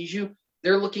up and sees you,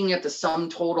 they're looking at the sum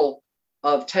total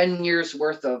of 10 years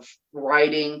worth of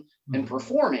writing and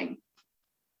performing.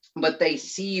 But they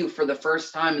see you for the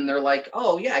first time and they're like,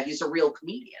 "Oh yeah, he's a real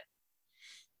comedian."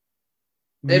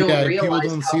 They don't realize, people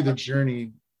don't see the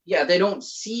journey. Yeah, they don't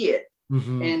see it.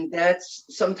 And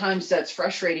sometimes that's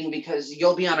frustrating, because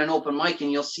you'll be on an open mic and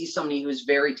you'll see somebody who's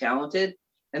very talented,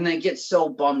 and they get so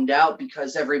bummed out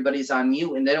because everybody's on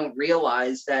mute, and they don't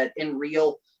realize that in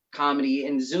real comedy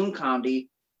and Zoom comedy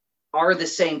are the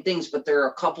same things, but there are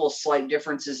a couple of slight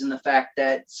differences in the fact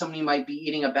that somebody might be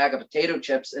eating a bag of potato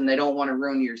chips and they don't want to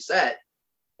ruin your set.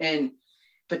 And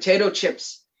potato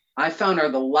chips, I found, are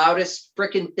the loudest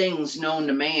freaking things known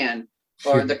to man,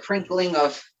 or the crinkling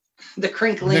of the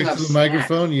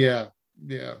microphone. Yeah.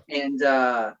 And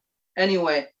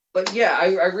anyway, but yeah,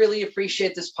 I really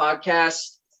appreciate this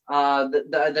podcast.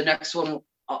 The next one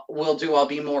I'll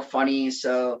be more funny,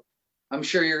 so I'm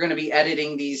sure you're going to be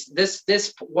editing these.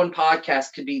 This one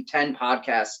podcast could be 10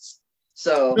 podcasts.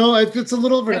 So no, it's a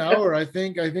little over an hour. I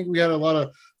think we had a lot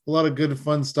of good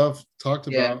fun stuff talked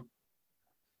about.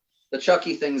 The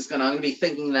Chucky thing's I'm gonna be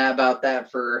thinking about that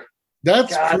for.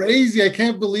 That's crazy. I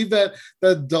can't believe that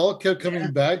doll kept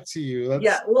coming back to you.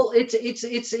 Well,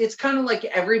 it's kind of like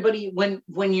everybody,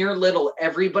 when you're little,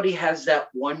 everybody has that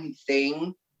one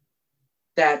thing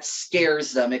that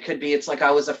scares them. It could be, it's like,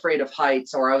 I was afraid of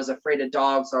heights, or I was afraid of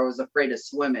dogs, or I was afraid of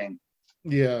swimming.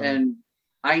 Yeah. And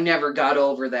I never got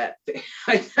over that thing.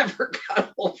 I never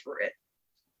got over it.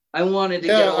 I wanted to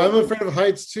get over I'm afraid of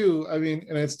heights too. I mean,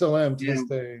 and I still am to this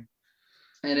day.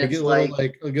 And it's I get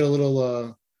a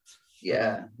little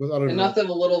enough of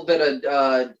a little bit of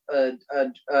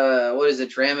what is it,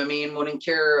 Dramamine wouldn't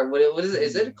cure. What is it?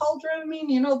 Is it called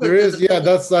Dramamine? There is,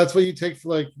 that's what you take for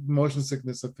like motion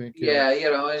sickness, I think. Yeah,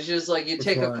 it's just like you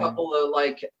take a couple of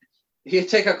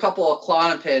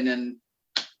Klonopin, and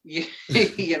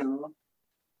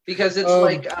because it's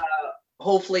like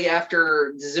hopefully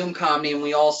after Zoom comedy and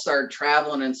we all start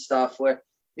traveling and stuff, where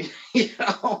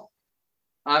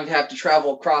I have to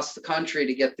travel across the country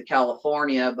to get to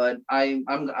California, but I'm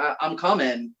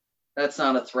coming. That's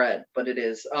not a threat, but it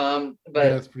is. But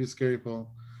that's pretty scary, Paul.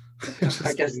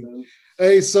 I guess so.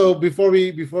 Hey, so before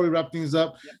we wrap things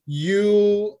up,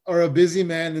 you are a busy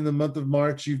man in the month of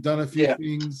March. You've done a few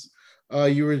things.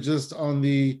 You were just on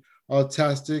the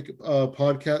Autastic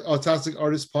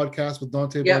Artist podcast with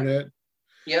Dante Barnett.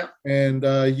 Yeah. And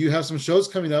you have some shows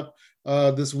coming up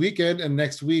this weekend and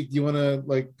next week. Do you want to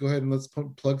go ahead and let's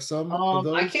plug some of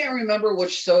those? I can't remember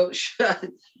which show. You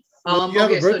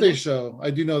have a birthday show.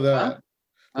 I do know that.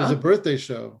 There's a birthday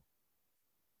show.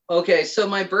 Okay, so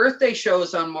my birthday show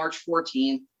is on March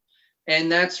 14th,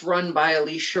 and that's run by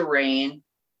Alicia Rain.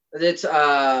 It's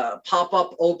a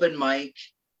pop-up open mic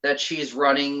that she's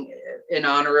running in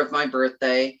honor of my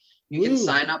birthday. You can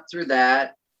sign up through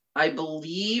that. I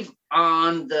believe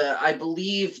our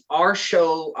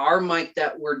show, our mic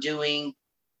that we're doing,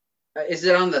 is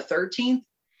it on the 13th?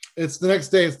 It's the next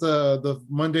day. It's the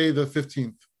Monday, the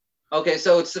 15th. Okay,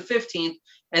 so it's the 15th,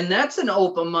 and that's an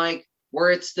open mic where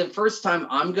it's the first time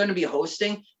I'm going to be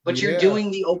hosting, but you're Yeah.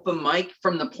 doing the open mic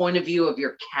from the point of view of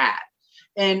your cat.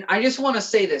 And I just want to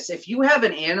say this, if you have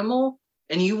an animal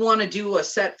and you want to do a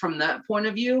set from that point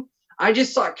of view, I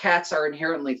just thought cats are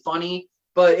inherently funny.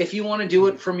 But if you want to do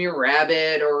it from your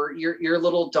rabbit or your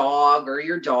little dog or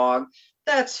your dog,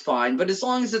 that's fine. But as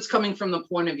long as it's coming from the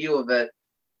point of view of it,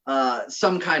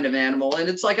 some kind of animal. And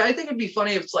it's like, I think it'd be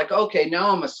funny if it's like, okay,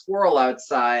 now I'm a squirrel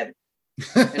outside.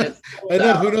 And it's I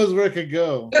know, who knows where it could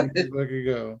go. Who knows where it could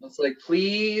go. It's like,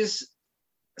 please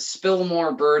spill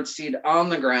more birdseed on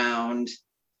the ground.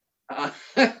 I'm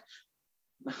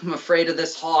afraid of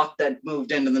this hawk that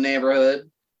moved into the neighborhood.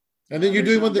 And then you're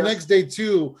doing one the next day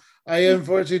too. I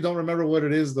unfortunately don't remember what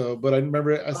it is though, but I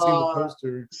remember I seen the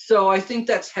poster. So I think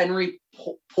that's Henry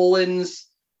Pullen's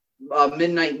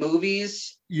Midnight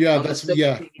Movies. Yeah, that's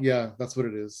that's what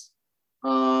it is.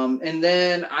 And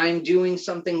then I'm doing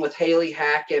something with Haley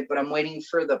Hackett, but I'm waiting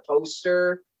for the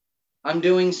poster. I'm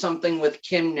doing something with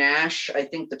Kim Nash, I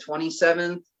think the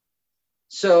 27th.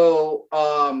 So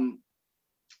I'm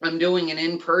doing an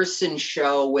in-person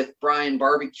show with Brian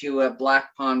Barbecue at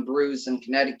Black Pond Brews in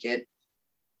Connecticut.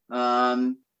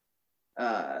 And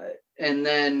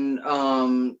then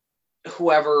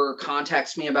whoever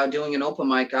contacts me about doing an open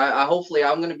mic, I hopefully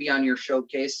I'm going to be on your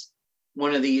showcase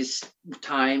one of these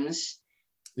times.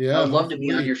 Yeah, I'd love to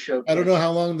be on your showcase. I don't know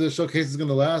how long the showcase is going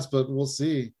to last, but we'll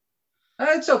see.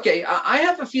 It's okay. I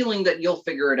have a feeling that you'll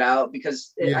figure it out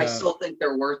because I still think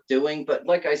they're worth doing. But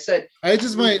like I said, I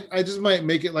just might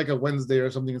make it like a Wednesday or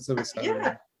something instead of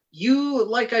Saturday. Yeah,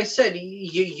 like I said,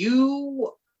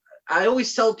 I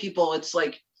always tell people it's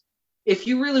like, if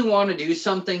you really want to do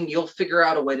something, you'll figure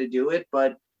out a way to do it.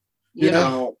 But you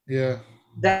know,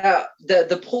 that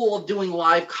the pull of doing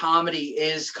live comedy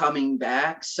is coming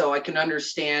back, so I can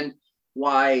understand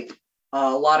why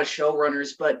a lot of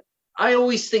showrunners. But I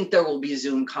always think there will be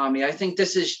Zoom comedy. I think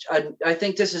this is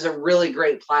a really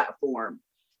great platform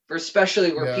for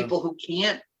especially where people who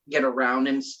can't get around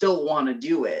and still want to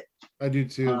do it. I do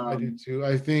too.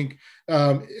 I think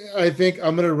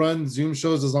I'm gonna run Zoom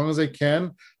shows as long as I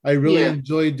can. I really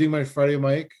enjoy doing my Friday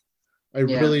mic. I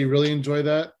really enjoy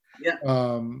that.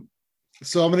 Yeah.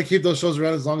 So I'm gonna keep those shows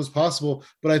around as long as possible.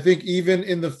 But I think even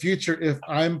in the future, if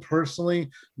I'm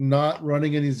personally not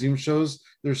running any Zoom shows,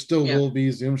 there still will be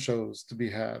Zoom shows to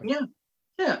be had.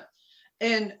 Yeah.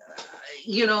 And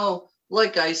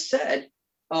like I said,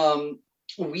 the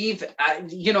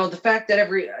fact that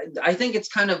I think it's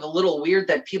kind of a little weird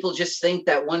that people just think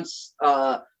that once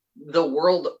the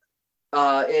world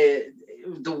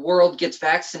gets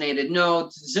vaccinated. No,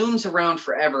 Zoom's around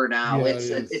forever now. It's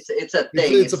a thing.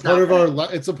 It's a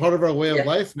part of our way of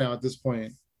life now at this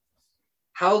point.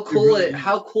 How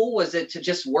cool was it to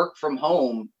just work from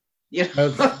home? I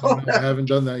haven't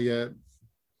done that yet.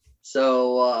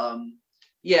 So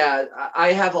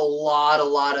I have a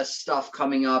lot of stuff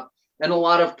coming up and a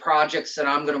lot of projects that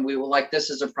I'm going to like.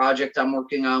 This is a project I'm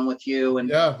working on with you,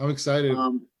 and I'm excited.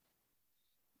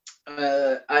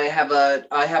 I have a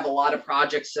lot of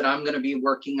projects that I'm going to be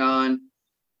working on,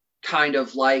 kind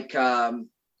of like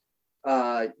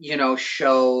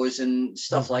shows and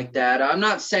stuff like that. I'm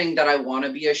not saying that I want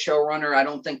to be a showrunner. I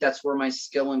don't think that's where my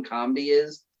skill in comedy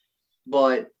is,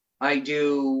 but I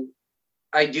do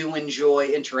enjoy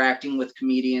interacting with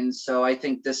comedians. So I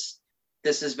think this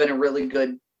has been a really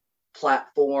good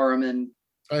platform, and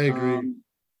I agree.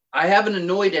 I haven't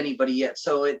annoyed anybody yet,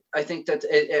 so I think that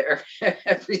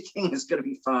everything is going to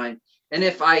be fine. And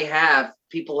if I have,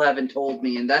 people haven't told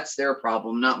me, and that's their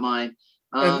problem, not mine.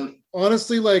 And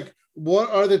honestly, like,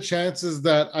 what are the chances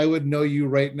that I would know you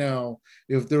right now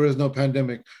if there was no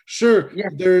pandemic? Sure,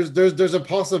 there's a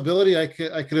possibility I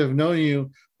could have known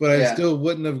you, but I still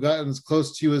wouldn't have gotten as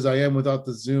close to you as I am without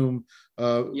the Zoom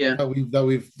that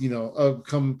we've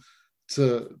come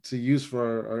to use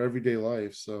for our everyday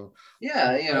life. So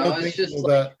it's just like,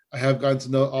 that I have gotten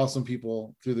to know awesome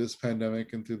people through this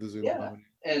pandemic and through the Zoom comedy.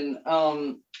 And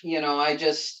I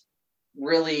just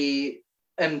really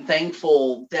am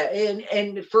thankful that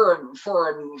and for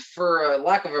a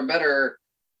lack of a better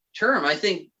term, I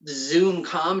think the Zoom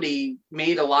comedy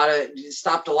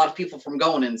stopped a lot of people from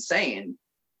going insane.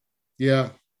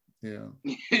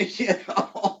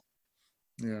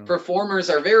 Performers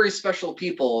are very special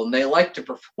people, and they like to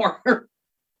perform.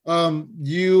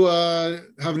 You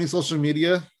have any social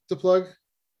media to plug?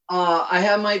 I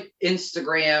have my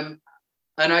Instagram,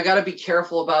 and I got to be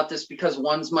careful about this because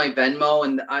one's my Venmo,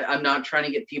 and I'm not trying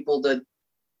to get people to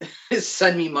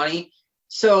send me money.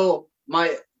 So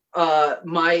I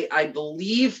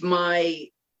believe my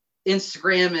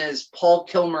Instagram is Paul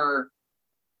Kilmer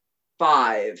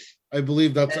 5. I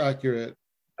believe that's accurate.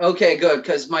 Okay, good,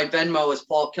 because my Venmo is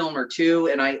Paul Kilmer too,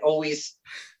 and I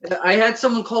had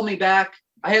someone call me back.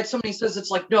 I had somebody says it's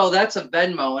like, no, that's a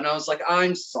Venmo, and I was like,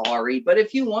 I'm sorry, but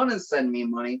if you want to send me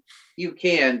money, you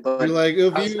can. But You're like,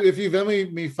 if you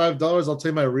Venmo me $5, I'll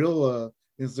take my real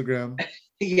Instagram.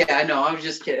 yeah, I know. I'm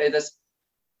just kidding.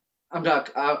 I'm not.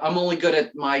 I'm only good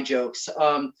at my jokes.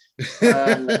 And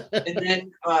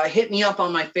then hit me up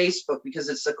on my Facebook because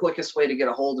it's the quickest way to get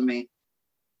a hold of me.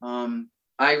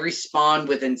 I respond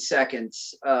within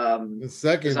seconds.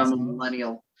 Because I'm a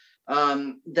millennial.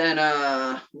 Then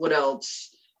what else?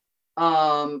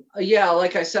 Yeah,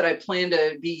 like I said, I plan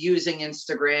to be using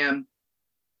Instagram,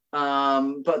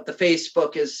 but the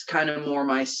Facebook is kind of more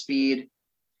my speed.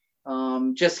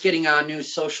 Just getting on new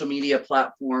social media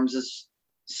platforms is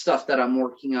stuff that I'm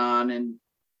working on, and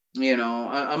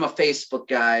I'm a Facebook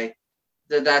guy.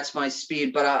 That's my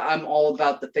speed, but I'm all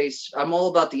about I'm all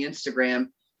about the Instagram.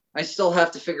 I still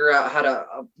have to figure out how to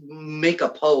make a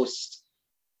post,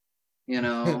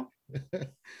 but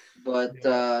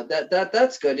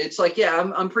that's good. It's like, yeah,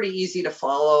 I'm pretty easy to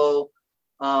follow.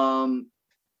 I'm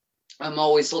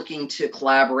always looking to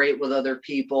collaborate with other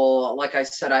people. Like I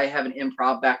said, I have an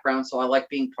improv background, so I like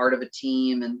being part of a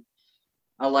team, and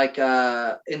I like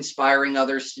inspiring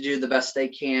others to do the best they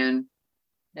can.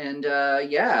 And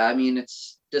yeah, I mean,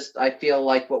 it's just, I feel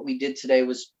like what we did today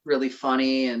was really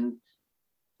funny. And,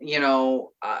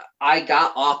 I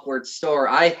got awkward story.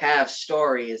 I have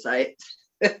stories.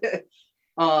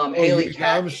 Haley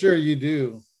I'm sure you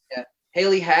do. Yeah.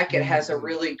 Haley Hackett has a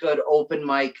really good open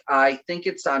mic. I think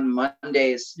it's on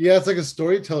Mondays. Yeah, it's like a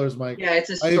storyteller's mic. Yeah,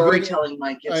 it's a storytelling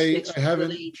mic. I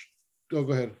haven't. Go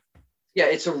ahead. Yeah,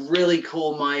 it's a really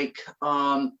cool mic.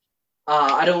 I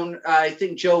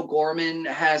think Joe Gorman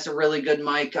has a really good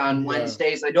mic on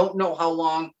Wednesdays. I don't know how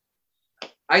long.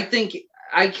 I think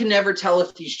I can never tell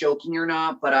if he's joking or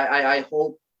not, but I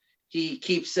hope he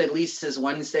keeps at least his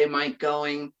Wednesday mic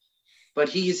going. But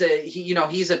he's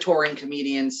a touring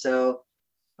comedian. So,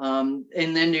 and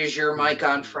then there's your mic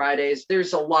on Fridays.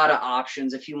 There's a lot of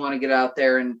options if you want to get out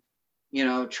there and,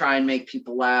 try and make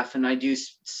people laugh. And I do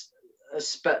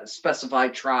specify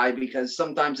try, because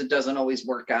sometimes it doesn't always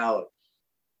work out,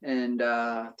 and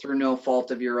through no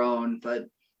fault of your own. But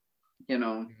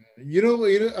one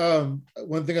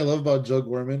thing I love about Joe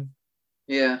Gorman,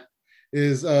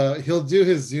 is he'll do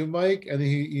his Zoom mic, and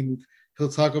he'll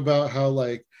talk about how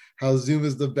Zoom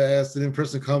is the best and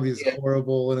in-person comedy is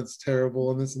horrible and it's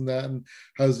terrible and this and that, and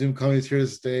how Zoom comedy is here to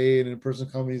stay and in-person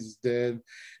comedy is dead.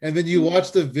 And then you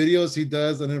watch the videos he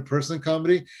does on in-person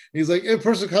comedy, and he's like,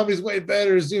 in-person comedy is way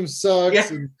better, Zoom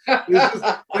sucks. And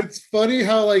it's funny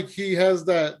how he has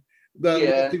that thing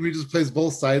where he just plays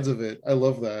both sides of it. I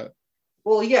love that.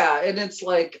 Well, yeah, and it's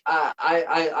like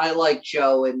I like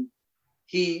Joe, and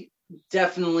he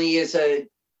definitely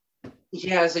he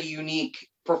has a unique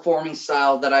performing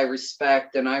style that I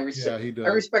respect, and I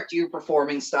respect your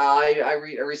performing style. I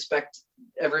respect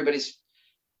everybody's,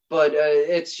 but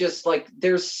it's just like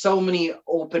there's so many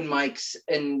open mics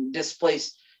and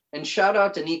displays. And shout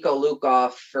out to Nico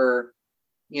Lukoff for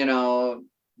doing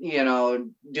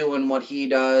what he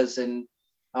does. And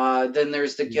then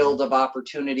there's the Guild of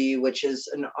Opportunity, which is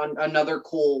another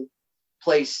cool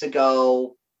place to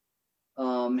go.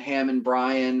 Ham and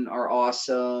Brian are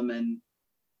awesome, and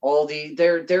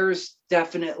there's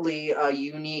definitely a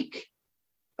unique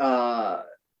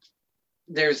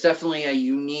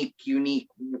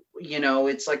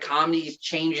it's like comedy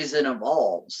changes and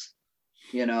evolves,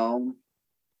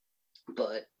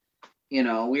 but we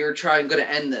were going to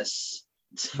end this.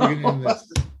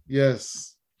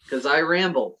 Yes, because I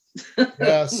ramble.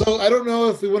 Yeah, so I don't know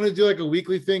if we want to do a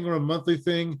weekly thing or a monthly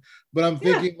thing, but I'm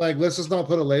thinking let's just not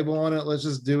put a label on it. Let's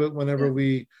just do it whenever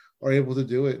we are able to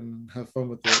do it and have fun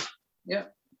with it. Yeah.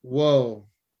 Whoa.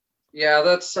 Yeah,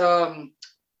 that's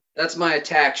my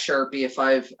attack Sharpie. If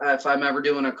I'm ever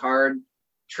doing a card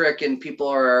trick and people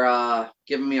are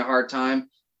giving me a hard time,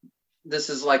 I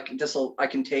can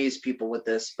tase people with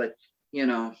this, but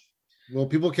Well,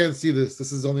 people can't see this.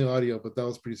 This is only audio, but that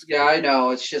was pretty scary. Yeah, I know.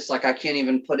 It's just I can't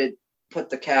even put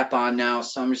the cap on now,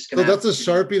 so I'm just gonna. So that's a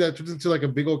Sharpie that turns into a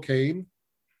big old cane.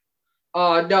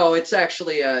 No, it's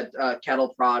actually a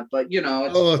kettle prod, but it's a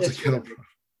kettle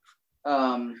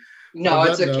prod. No,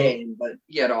 it's a cane, but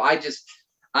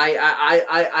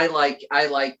I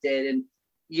liked it, and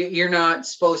you're not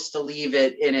supposed to leave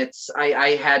it in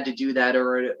I had to do that,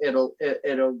 or it'll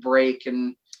break.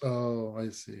 And oh, I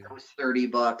see. It was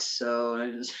 $30, so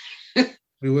I just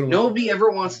nobody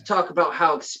ever wants to talk about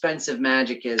how expensive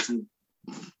magic is, and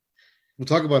we'll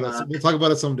talk about it. We'll talk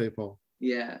about it someday, Paul.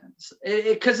 Yeah,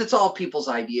 because it's all people's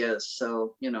ideas.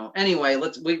 So, you know, anyway,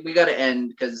 we got to end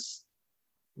because.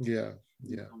 Yeah.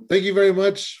 Thank you very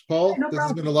much, Paul. No this problem.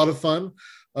 has been a lot of fun.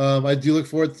 I do look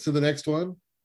forward to the next one.